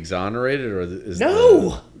 Was he exonerated, or is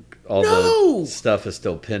No! the stuff is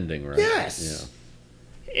still pending, right? Yes.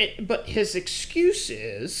 Yeah. But his excuse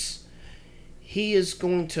is he is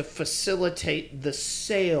going to facilitate the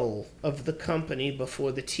sale of the company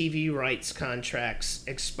before the TV rights contracts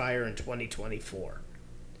expire in 2024.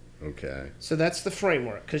 Okay. So that's the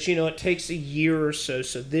framework, because, it takes a year or so.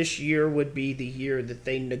 So this year would be the year that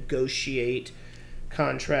they negotiate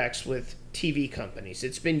contracts with TV companies.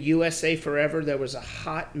 It's been USA forever. There was a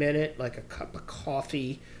hot minute, like a cup of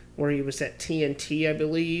coffee, where he was at TNT, I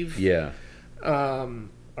believe. Yeah.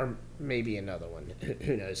 Or maybe another one.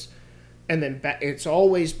 Who knows? And then it's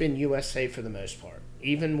always been USA for the most part.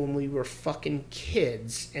 Even when we were fucking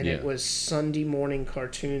kids and it was Sunday morning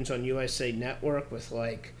cartoons on USA Network with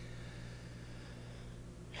like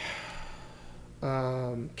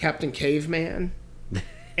Captain Caveman.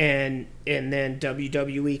 and then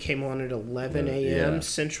WWE came on at 11 a.m.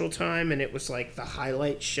 Central Time, and it was like the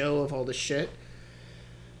highlight show of all the shit.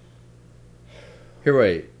 Here,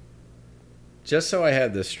 wait. Just so I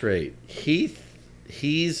have this straight,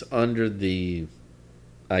 he's under the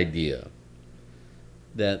idea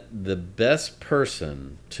that the best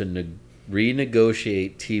person to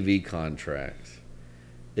renegotiate TV contracts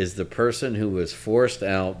is the person who was forced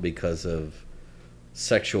out because of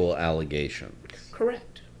sexual allegations.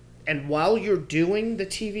 Correct. And while you're doing the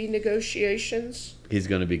TV negotiations... He's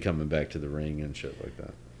going to be coming back to the ring and shit like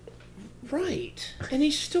that. Right. And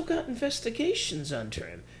he's still got investigations under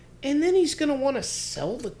him. And then he's going to want to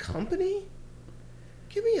sell the company?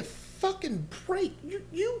 Give me a fucking break.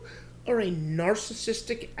 You are a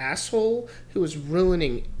narcissistic asshole who is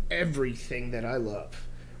ruining everything that I love.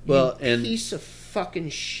 Well, you and piece of fucking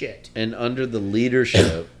shit. And under the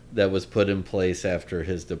leadership that was put in place after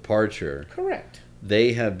his departure, correct,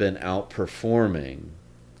 they have been outperforming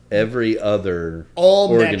every other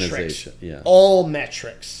organization. Metrics. All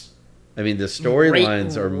metrics. I mean, the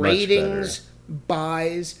storylines are much ratings, better.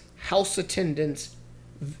 Buys, house attendance,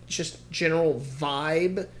 just general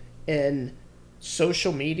vibe, and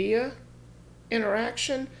social media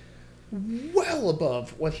interaction, well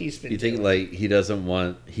above what he's been doing. You think like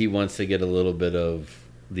he wants to get a little bit of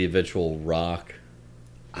the eventual Rock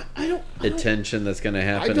attention that's going to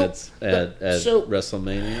happen at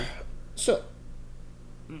WrestleMania? So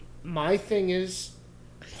my thing is,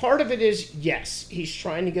 part of it is, yes, he's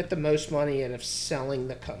trying to get the most money out of selling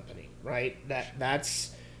the company, right?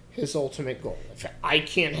 That's his ultimate goal. If I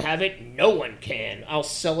can't have it, no one can. I'll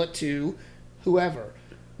sell it to whoever.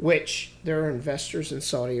 Which there are investors in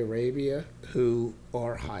Saudi Arabia who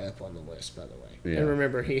are high up on the list, by the way. Yeah. And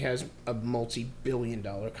remember, he has a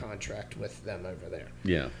multi-billion-dollar contract with them over there.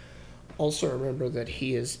 Yeah. Also remember that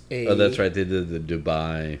he is a... Oh, that's right. They did the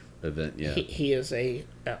Dubai event, yeah. He is a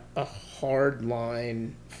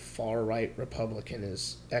hard-line, far-right Republican.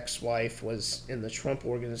 His ex-wife was in the Trump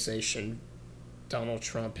organization. Donald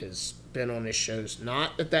Trump has been on his shows.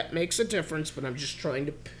 Not that that makes a difference, but I'm just trying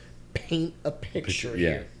to paint a picture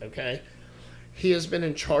here, okay? He has been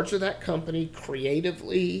in charge of that company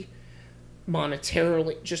creatively,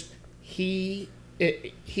 monetarily. Just he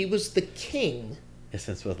was the king.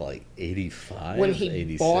 Since what, like 85? When he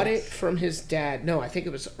 86? bought it from his dad. No, I think it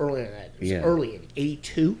was earlier than that. It was early in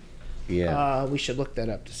 82. Yeah. We should look that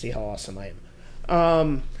up to see how awesome I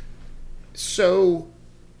am. So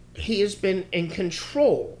he has been in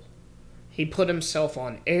control. He put himself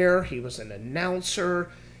on air. He was an announcer.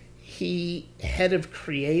 He, head of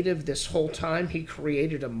creative this whole time. He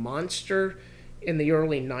created a monster in the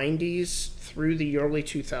early 90s through the early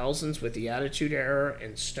 2000s with the Attitude Era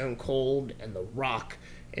and Stone Cold and The Rock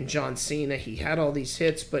and John Cena. He had all these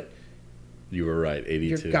hits, but... You were right,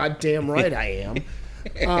 82. You're goddamn right I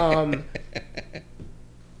am.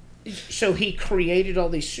 So he created all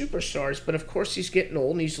these superstars, but of course he's getting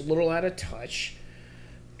old and he's a little out of touch.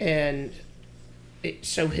 And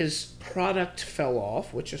so his product fell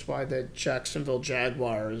off, which is why the Jacksonville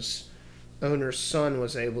Jaguars owner's son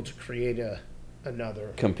was able to create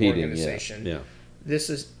another organization. Yeah. This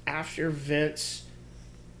is after Vince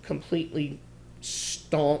completely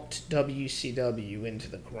stomped WCW into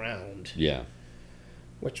the ground. Yeah.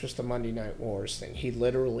 Which was the Monday Night Wars thing. He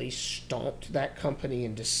literally stomped that company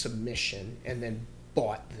into submission and then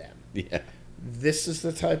bought them. Yeah. This is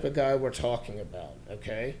the type of guy we're talking about,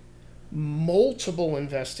 okay? Multiple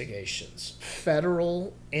investigations,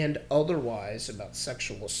 federal and otherwise, about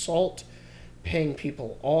sexual assault, paying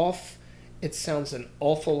people off. It sounds an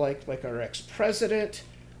awful like our ex-president.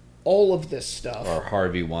 All of this stuff. Or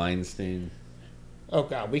Harvey Weinstein. Oh,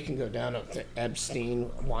 God, we can go down up to Epstein,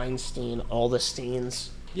 Weinstein, all the Steens.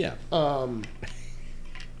 Yeah.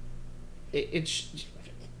 It's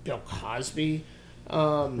Bill Cosby.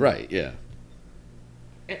 Right, yeah.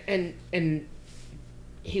 And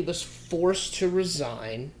he was forced to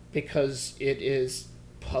resign because it is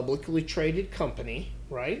publicly traded company,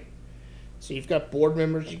 right? So you've got board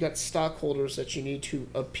members, you've got stockholders that you need to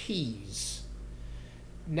appease.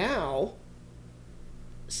 Now,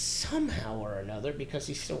 somehow or another, because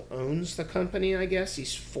he still owns the company, I guess,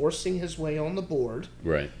 he's forcing his way on the board.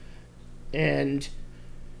 Right. And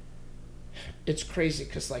it's crazy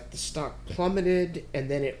because, like, the stock plummeted and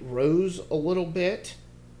then it rose a little bit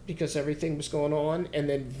because everything was going on. And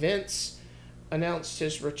then Vince announced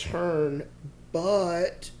his return,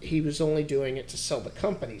 but he was only doing it to sell the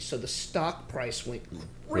company. So the stock price went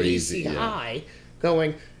crazy high,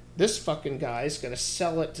 going, this fucking guy's going to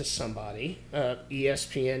sell it to somebody,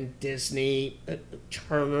 ESPN, Disney,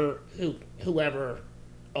 Turner, whoever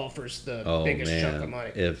offers the biggest chunk of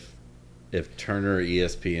money. If Turner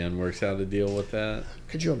ESPN works out a deal with that.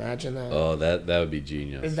 Could you imagine that? Oh, that would be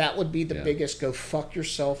genius. That would be the biggest go fuck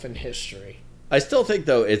yourself in history. I still think,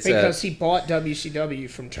 though, it's because he bought WCW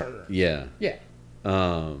from Turner. Yeah. Yeah.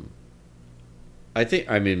 I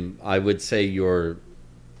would say your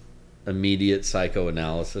immediate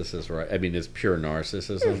psychoanalysis is right. I mean, it's pure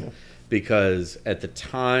narcissism. Because at the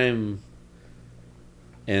time,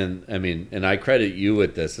 and I credit you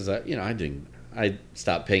with this, is I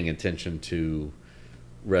stopped paying attention to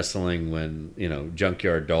wrestling when,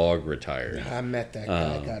 Junkyard Dog retired. I met that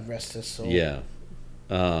guy, God rest his soul. Yeah.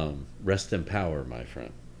 Rest in power, my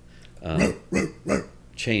friend.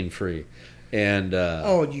 Chain free. And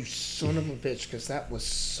oh, you son of a bitch, because that was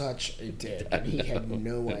such a dick, and he had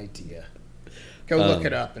no idea. Go look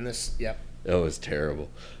it up, and this, yep. It was terrible.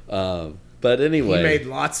 But anyway. He made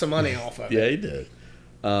lots of money off of it. Yeah, he did.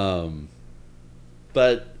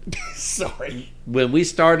 But sorry. When we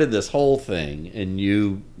started this whole thing, and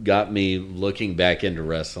you got me looking back into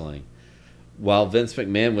wrestling, while Vince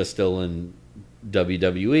McMahon was still in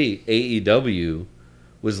WWE, AEW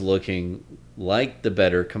was looking like the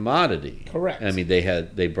better commodity. Correct. I mean,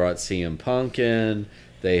 they brought CM Punk in.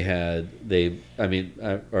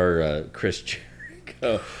 Chris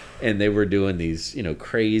Jericho, and they were doing these,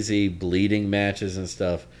 crazy bleeding matches and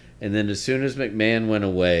stuff. And then as soon as McMahon went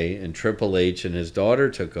away and Triple H and his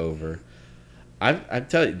daughter took over, I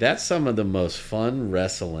tell you, that's some of the most fun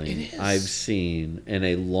wrestling I've seen in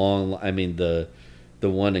a long. I mean, the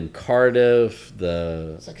one in Cardiff,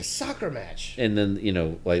 it's like a soccer match. And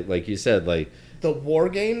then, like you said, like the War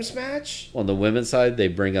Games match. On the women's side, they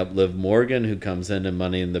bring up Liv Morgan, who comes in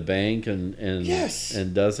Money in the Bank and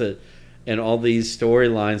does it. And all these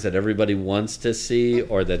storylines that everybody wants to see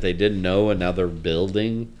or that they didn't know and now they're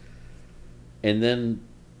building. And then,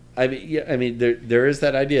 there is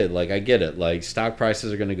that idea. Like, I get it. Like, stock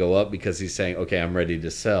prices are going to go up because he's saying, okay, I'm ready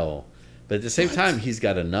to sell. But at the same time, he's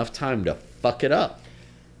got enough time to fuck it up.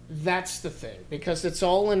 That's the thing. Because it's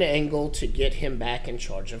all an angle to get him back in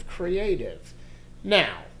charge of creative.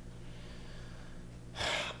 Now,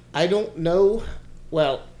 I don't know.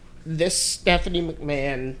 Well, this Stephanie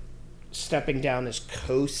McMahon stepping down as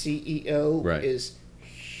co-CEO is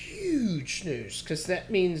huge news. Because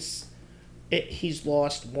that means he's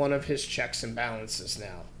lost one of his checks and balances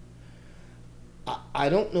now. I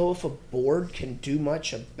don't know if a board can do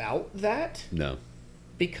much about that. No.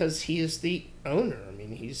 Because he is the owner. I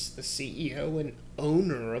mean, he's the CEO and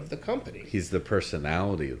owner of the company. He's the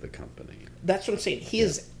personality of the company. That's what I'm saying. He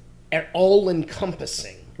is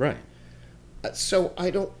all-encompassing. Right. So I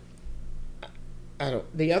don't I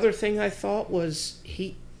don't. The other thing I thought was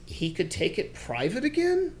he could take it private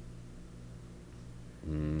again.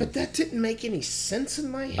 But that didn't make any sense in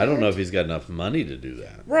my head. I don't know if he's got enough money to do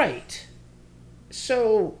that. Right.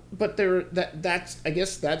 So, but that's I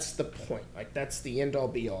guess that's the point. Like that's the end all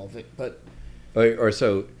be all of it. But or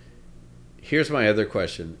so here's my other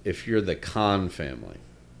question. If you're the Khan family,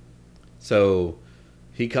 so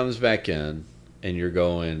he comes back in and you're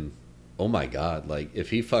going, oh my God, like if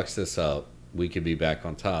he fucks this up, we could be back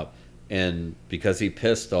on top. And because he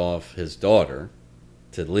pissed off his daughter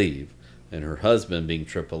to leave and her husband being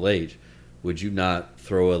Triple H, would you not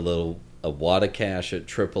throw a wad of cash at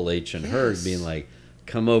Triple H and her being like,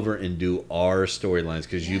 come over and do our storylines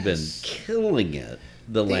because you've been killing it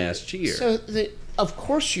the last year. So, of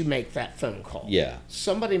course you make that phone call. Yeah.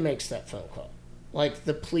 Somebody makes that phone call. Like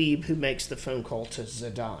the plebe who makes the phone call to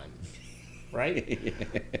Zidane. Right?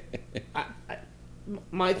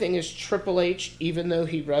 My thing is Triple H, even though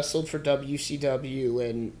he wrestled for WCW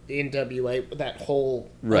and NWA, that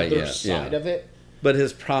whole other side of it. But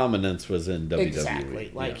his prominence was in WWE.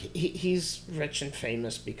 Exactly. Like, he's rich and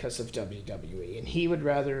famous because of WWE. And he would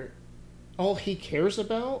rather... All he cares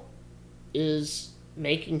about is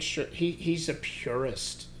making sure... He's a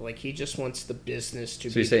purist. Like, he just wants the business to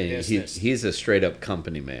be the business. So you're saying he's a straight-up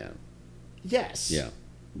company man. Yes. Yeah.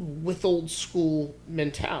 With old-school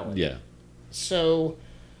mentality. Yeah. So,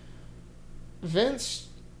 Vince...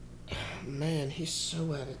 Man, he's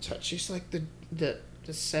so out of touch. He's like the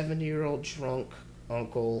 70-year-old drunk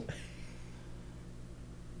uncle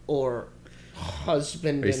or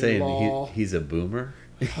husband-in-law. Are you saying he's a boomer?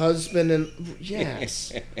 Husband and...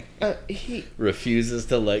 Yes. He refuses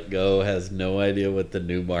to let go, has no idea what the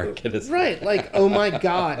new market is. Right. Like, oh my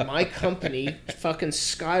God, my company fucking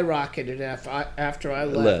skyrocketed after I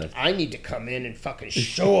left. I need to come in and fucking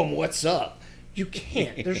show them what's up. You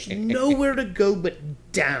can't. There's nowhere to go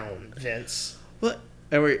but down, Vince. What?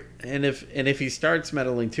 And if he starts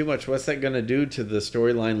meddling too much, what's that going to do to the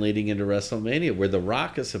storyline leading into WrestleMania, where The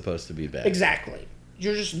Rock is supposed to be back? Exactly.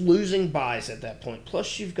 You're just losing buys at that point.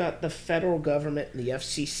 Plus, you've got the federal government and the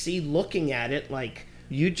FCC looking at it like...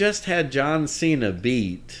 You just had John Cena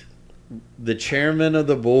beat the chairman of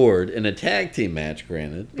the board in a tag team match,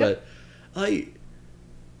 granted. Yep. But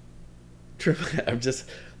I'm just...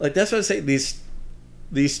 Like, that's what I say. These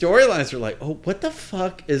storylines are like, oh, what the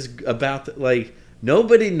fuck is about... like...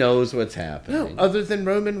 Nobody knows what's happening. No, other than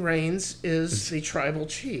Roman Reigns is the tribal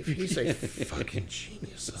chief. He's a fucking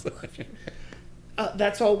genius. I love you.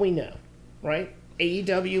 That's all we know, right?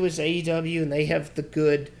 AEW is AEW, and they have the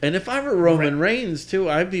good... And if I were Roman Reigns, too,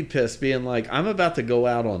 I'd be pissed, being like, I'm about to go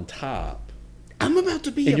out on top. I'm about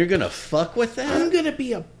to be and you're going to fuck with that? I'm going to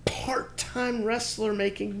be a part-time wrestler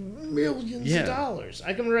making millions of dollars.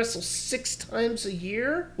 I can wrestle 6 times a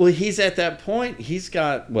year. Well, he's at that point. He's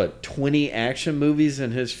got, 20 action movies in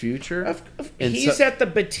his future? He's at the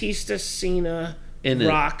Batista, Cena,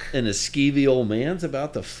 Rock. And a skeevy old man's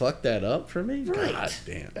about to fuck that up for me? Right. God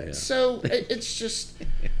damn. Yeah. So, it's just...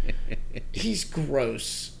 he's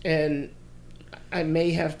gross. And I may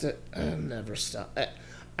have to... I'll never stop...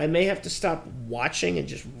 I may have to stop watching and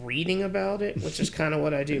just reading about it, which is kind of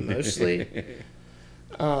what I do mostly.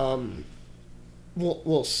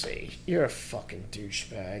 We'll see. You're a fucking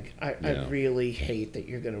douchebag. I really hate that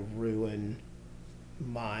you're going to ruin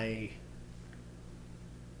my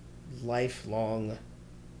lifelong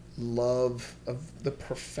love of the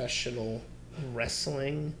professional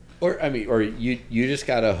wrestling. Or you just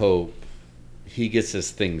got to hope he gets this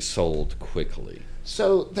thing sold quickly.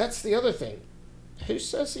 So that's the other thing. Who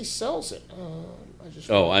says he sells it?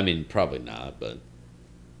 Probably not, but...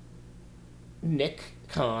 Nick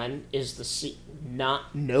Khan is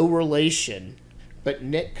no relation, but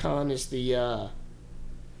Nick Khan is the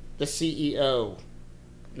CEO.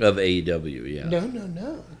 Of AEW, yeah.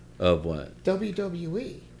 No. Of what?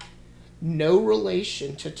 WWE. No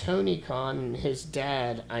relation to Tony Khan and his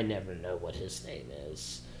dad. I never know what his name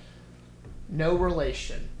is. No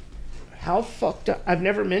relation. How fucked up... I've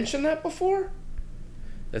never mentioned that before?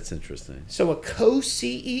 That's interesting. So a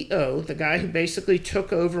co-CEO, the guy who basically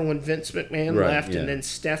took over when Vince McMahon left, and then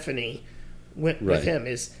Stephanie went with him,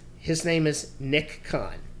 his name is Nick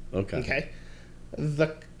Khan. Okay.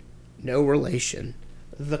 No relation.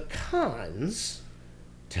 The Khans,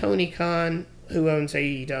 Tony Khan, who owns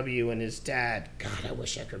AEW, and his dad, God, I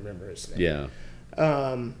wish I could remember his name. Yeah.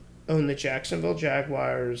 Own the Jacksonville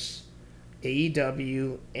Jaguars,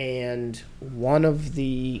 AEW, and one of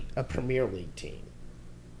a Premier League team.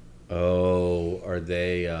 Oh, are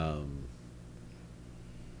they...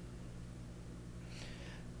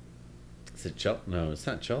 Is it Chelsea? No, it's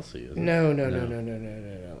not Chelsea, is it? No.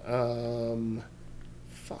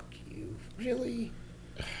 AEW. Really?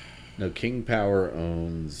 No, King Power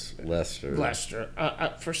owns Leicester.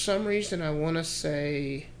 For some reason, I want to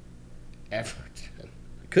say Everton.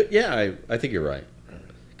 I think you're right.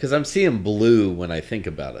 Because I'm seeing blue when I think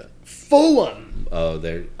about it. Fulham. Oh,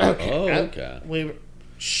 there. Okay. Oh, okay. We were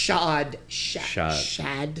Shad.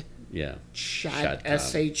 Yeah. Shad.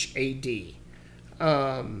 SHAD.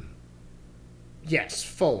 Yes,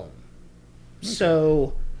 Fulham. Okay.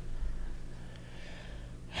 So,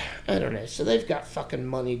 I don't know. So they've got fucking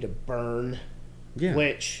money to burn. Yeah.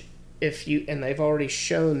 Which, and they've already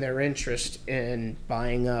shown their interest in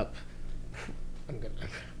buying up.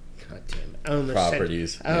 God damn it.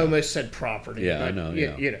 I almost said property. Yeah, I know.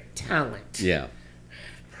 You know, talent. Yeah.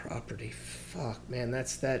 Property. Fuck, man.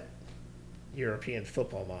 That's that European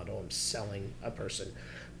football model. I'm selling a person.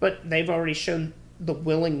 But they've already shown the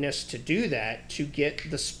willingness to do that to get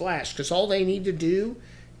the splash. Because all they need to do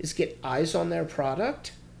is get eyes on their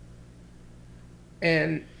product.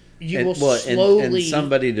 And will slowly... And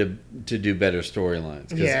somebody to do better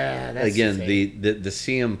storylines. Yeah, that's again, the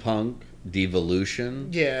CM Punk devolution.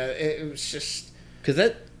 Yeah, it was just...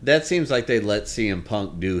 Because that seems like they let CM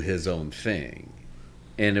Punk do his own thing.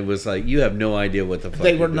 And it was like, you have no idea what the fuck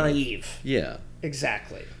they were naive. Yeah.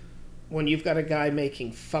 Exactly. When you've got a guy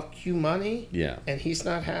making fuck you money, and he's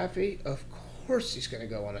not happy, of course he's going to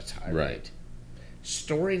go on a tirade. Right.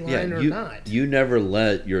 Storyline or not. You never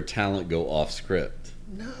let your talent go off script.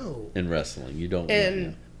 No. In wrestling. You don't.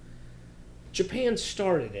 And Japan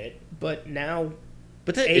started it, but now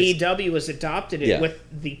AEW has adopted it with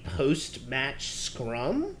the post-match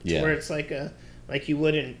scrum, where it's like you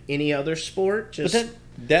would in any other sport. But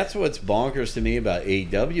that's what's bonkers to me about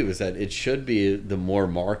AEW is that it should be the more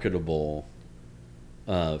marketable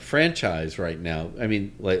franchise right now. I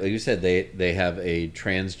mean, like you said, they have a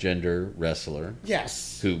transgender wrestler.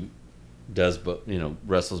 Yes. Who does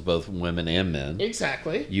wrestles both women and men.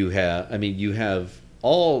 Exactly. You have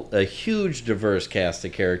a huge diverse cast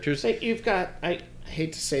of characters. You've got I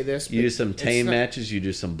hate to say this, but you do some tame matches, you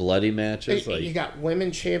do some bloody matches. You got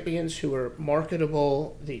women champions who are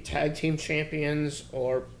marketable, the tag team champions,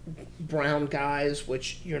 or brown guys,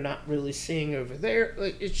 which you're not really seeing over there.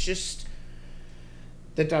 It's just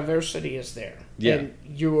the diversity is there, and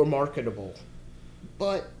you are marketable,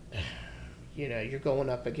 but you're going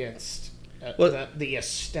up against the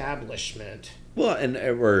establishment. Well, and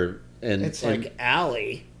it's like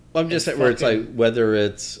Alley. I'm just saying where it's like whether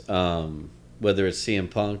it's CM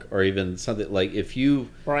Punk or even something like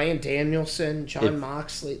Bryan Danielson, Jon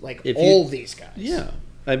Moxley, all these guys. Yeah.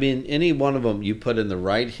 I mean, any one of them you put in the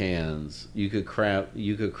right hands, you could craft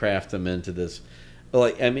them into this.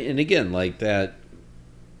 And again, like that,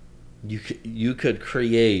 you could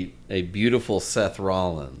create a beautiful Seth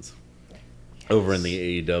Rollins over in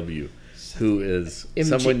the AEW, who is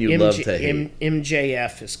someone you love to hate.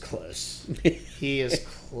 MJF is close. He is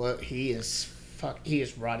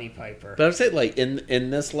Roddy Piper. But I'm saying, in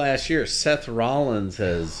this last year, Seth Rollins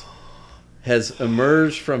has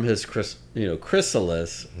emerged from his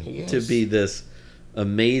chrysalis to be this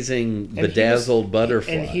amazing bedazzled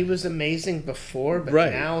butterfly. And he was amazing before, but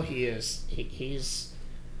now he's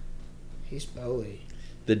Bowie.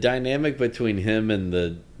 The dynamic between him and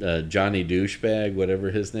the Johnny Douchebag, whatever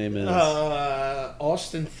his name is.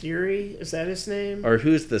 Austin Theory, is that his name? Or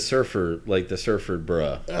who's the surfer, the surfer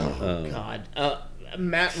bruh? Oh, God.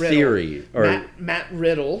 Matt Riddle. Theory. Or, Matt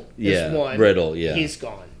Riddle is one. Riddle, yeah. He's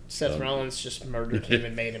gone. Seth Rollins just murdered him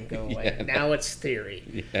and made him go away. Yeah. Now it's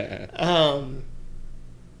Theory. Yeah.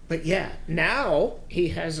 But now he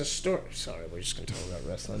has a story. Sorry, we're just going to talk about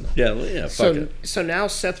wrestling. Yeah, fuck it. So now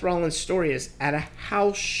Seth Rollins' story is at a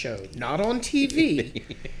house show, not on TV.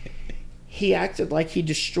 He acted like he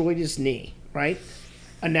destroyed his knee, right?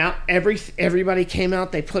 And now everybody came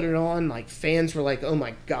out, they put it on, fans were like, oh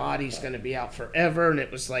my God, he's going to be out forever. And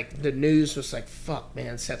it was the news was like, fuck,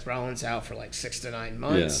 man, Seth Rollins out for 6 to 9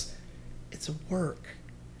 months. Yeah. It's work.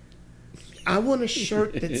 I want a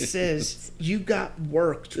shirt that says, you got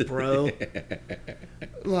worked, bro.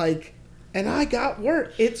 And I got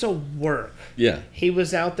work. It's a work. Yeah. He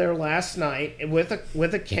was out there last night with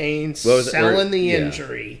a cane selling the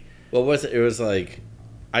injury. What was it? It was I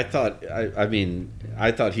thought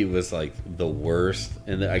he was the worst.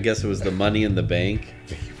 And I guess it was the Money in the Bank.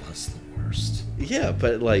 He was the worst. Yeah,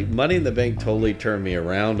 but Money in the Bank totally turned me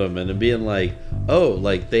around him. And being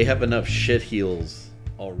they have enough shit heels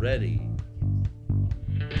already.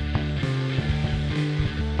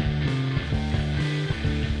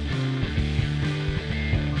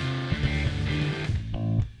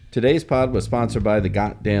 Today's pod was sponsored by The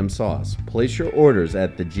Goddamn Sauce. Place your orders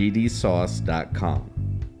at thegdsauce.com.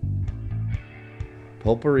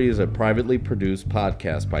 Pulpery is a privately produced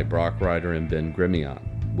podcast by Brock Ryder and Ben Grimion.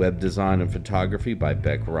 Web design and photography by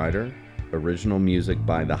Beck Ryder. Original music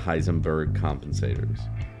by the Heisenberg Compensators.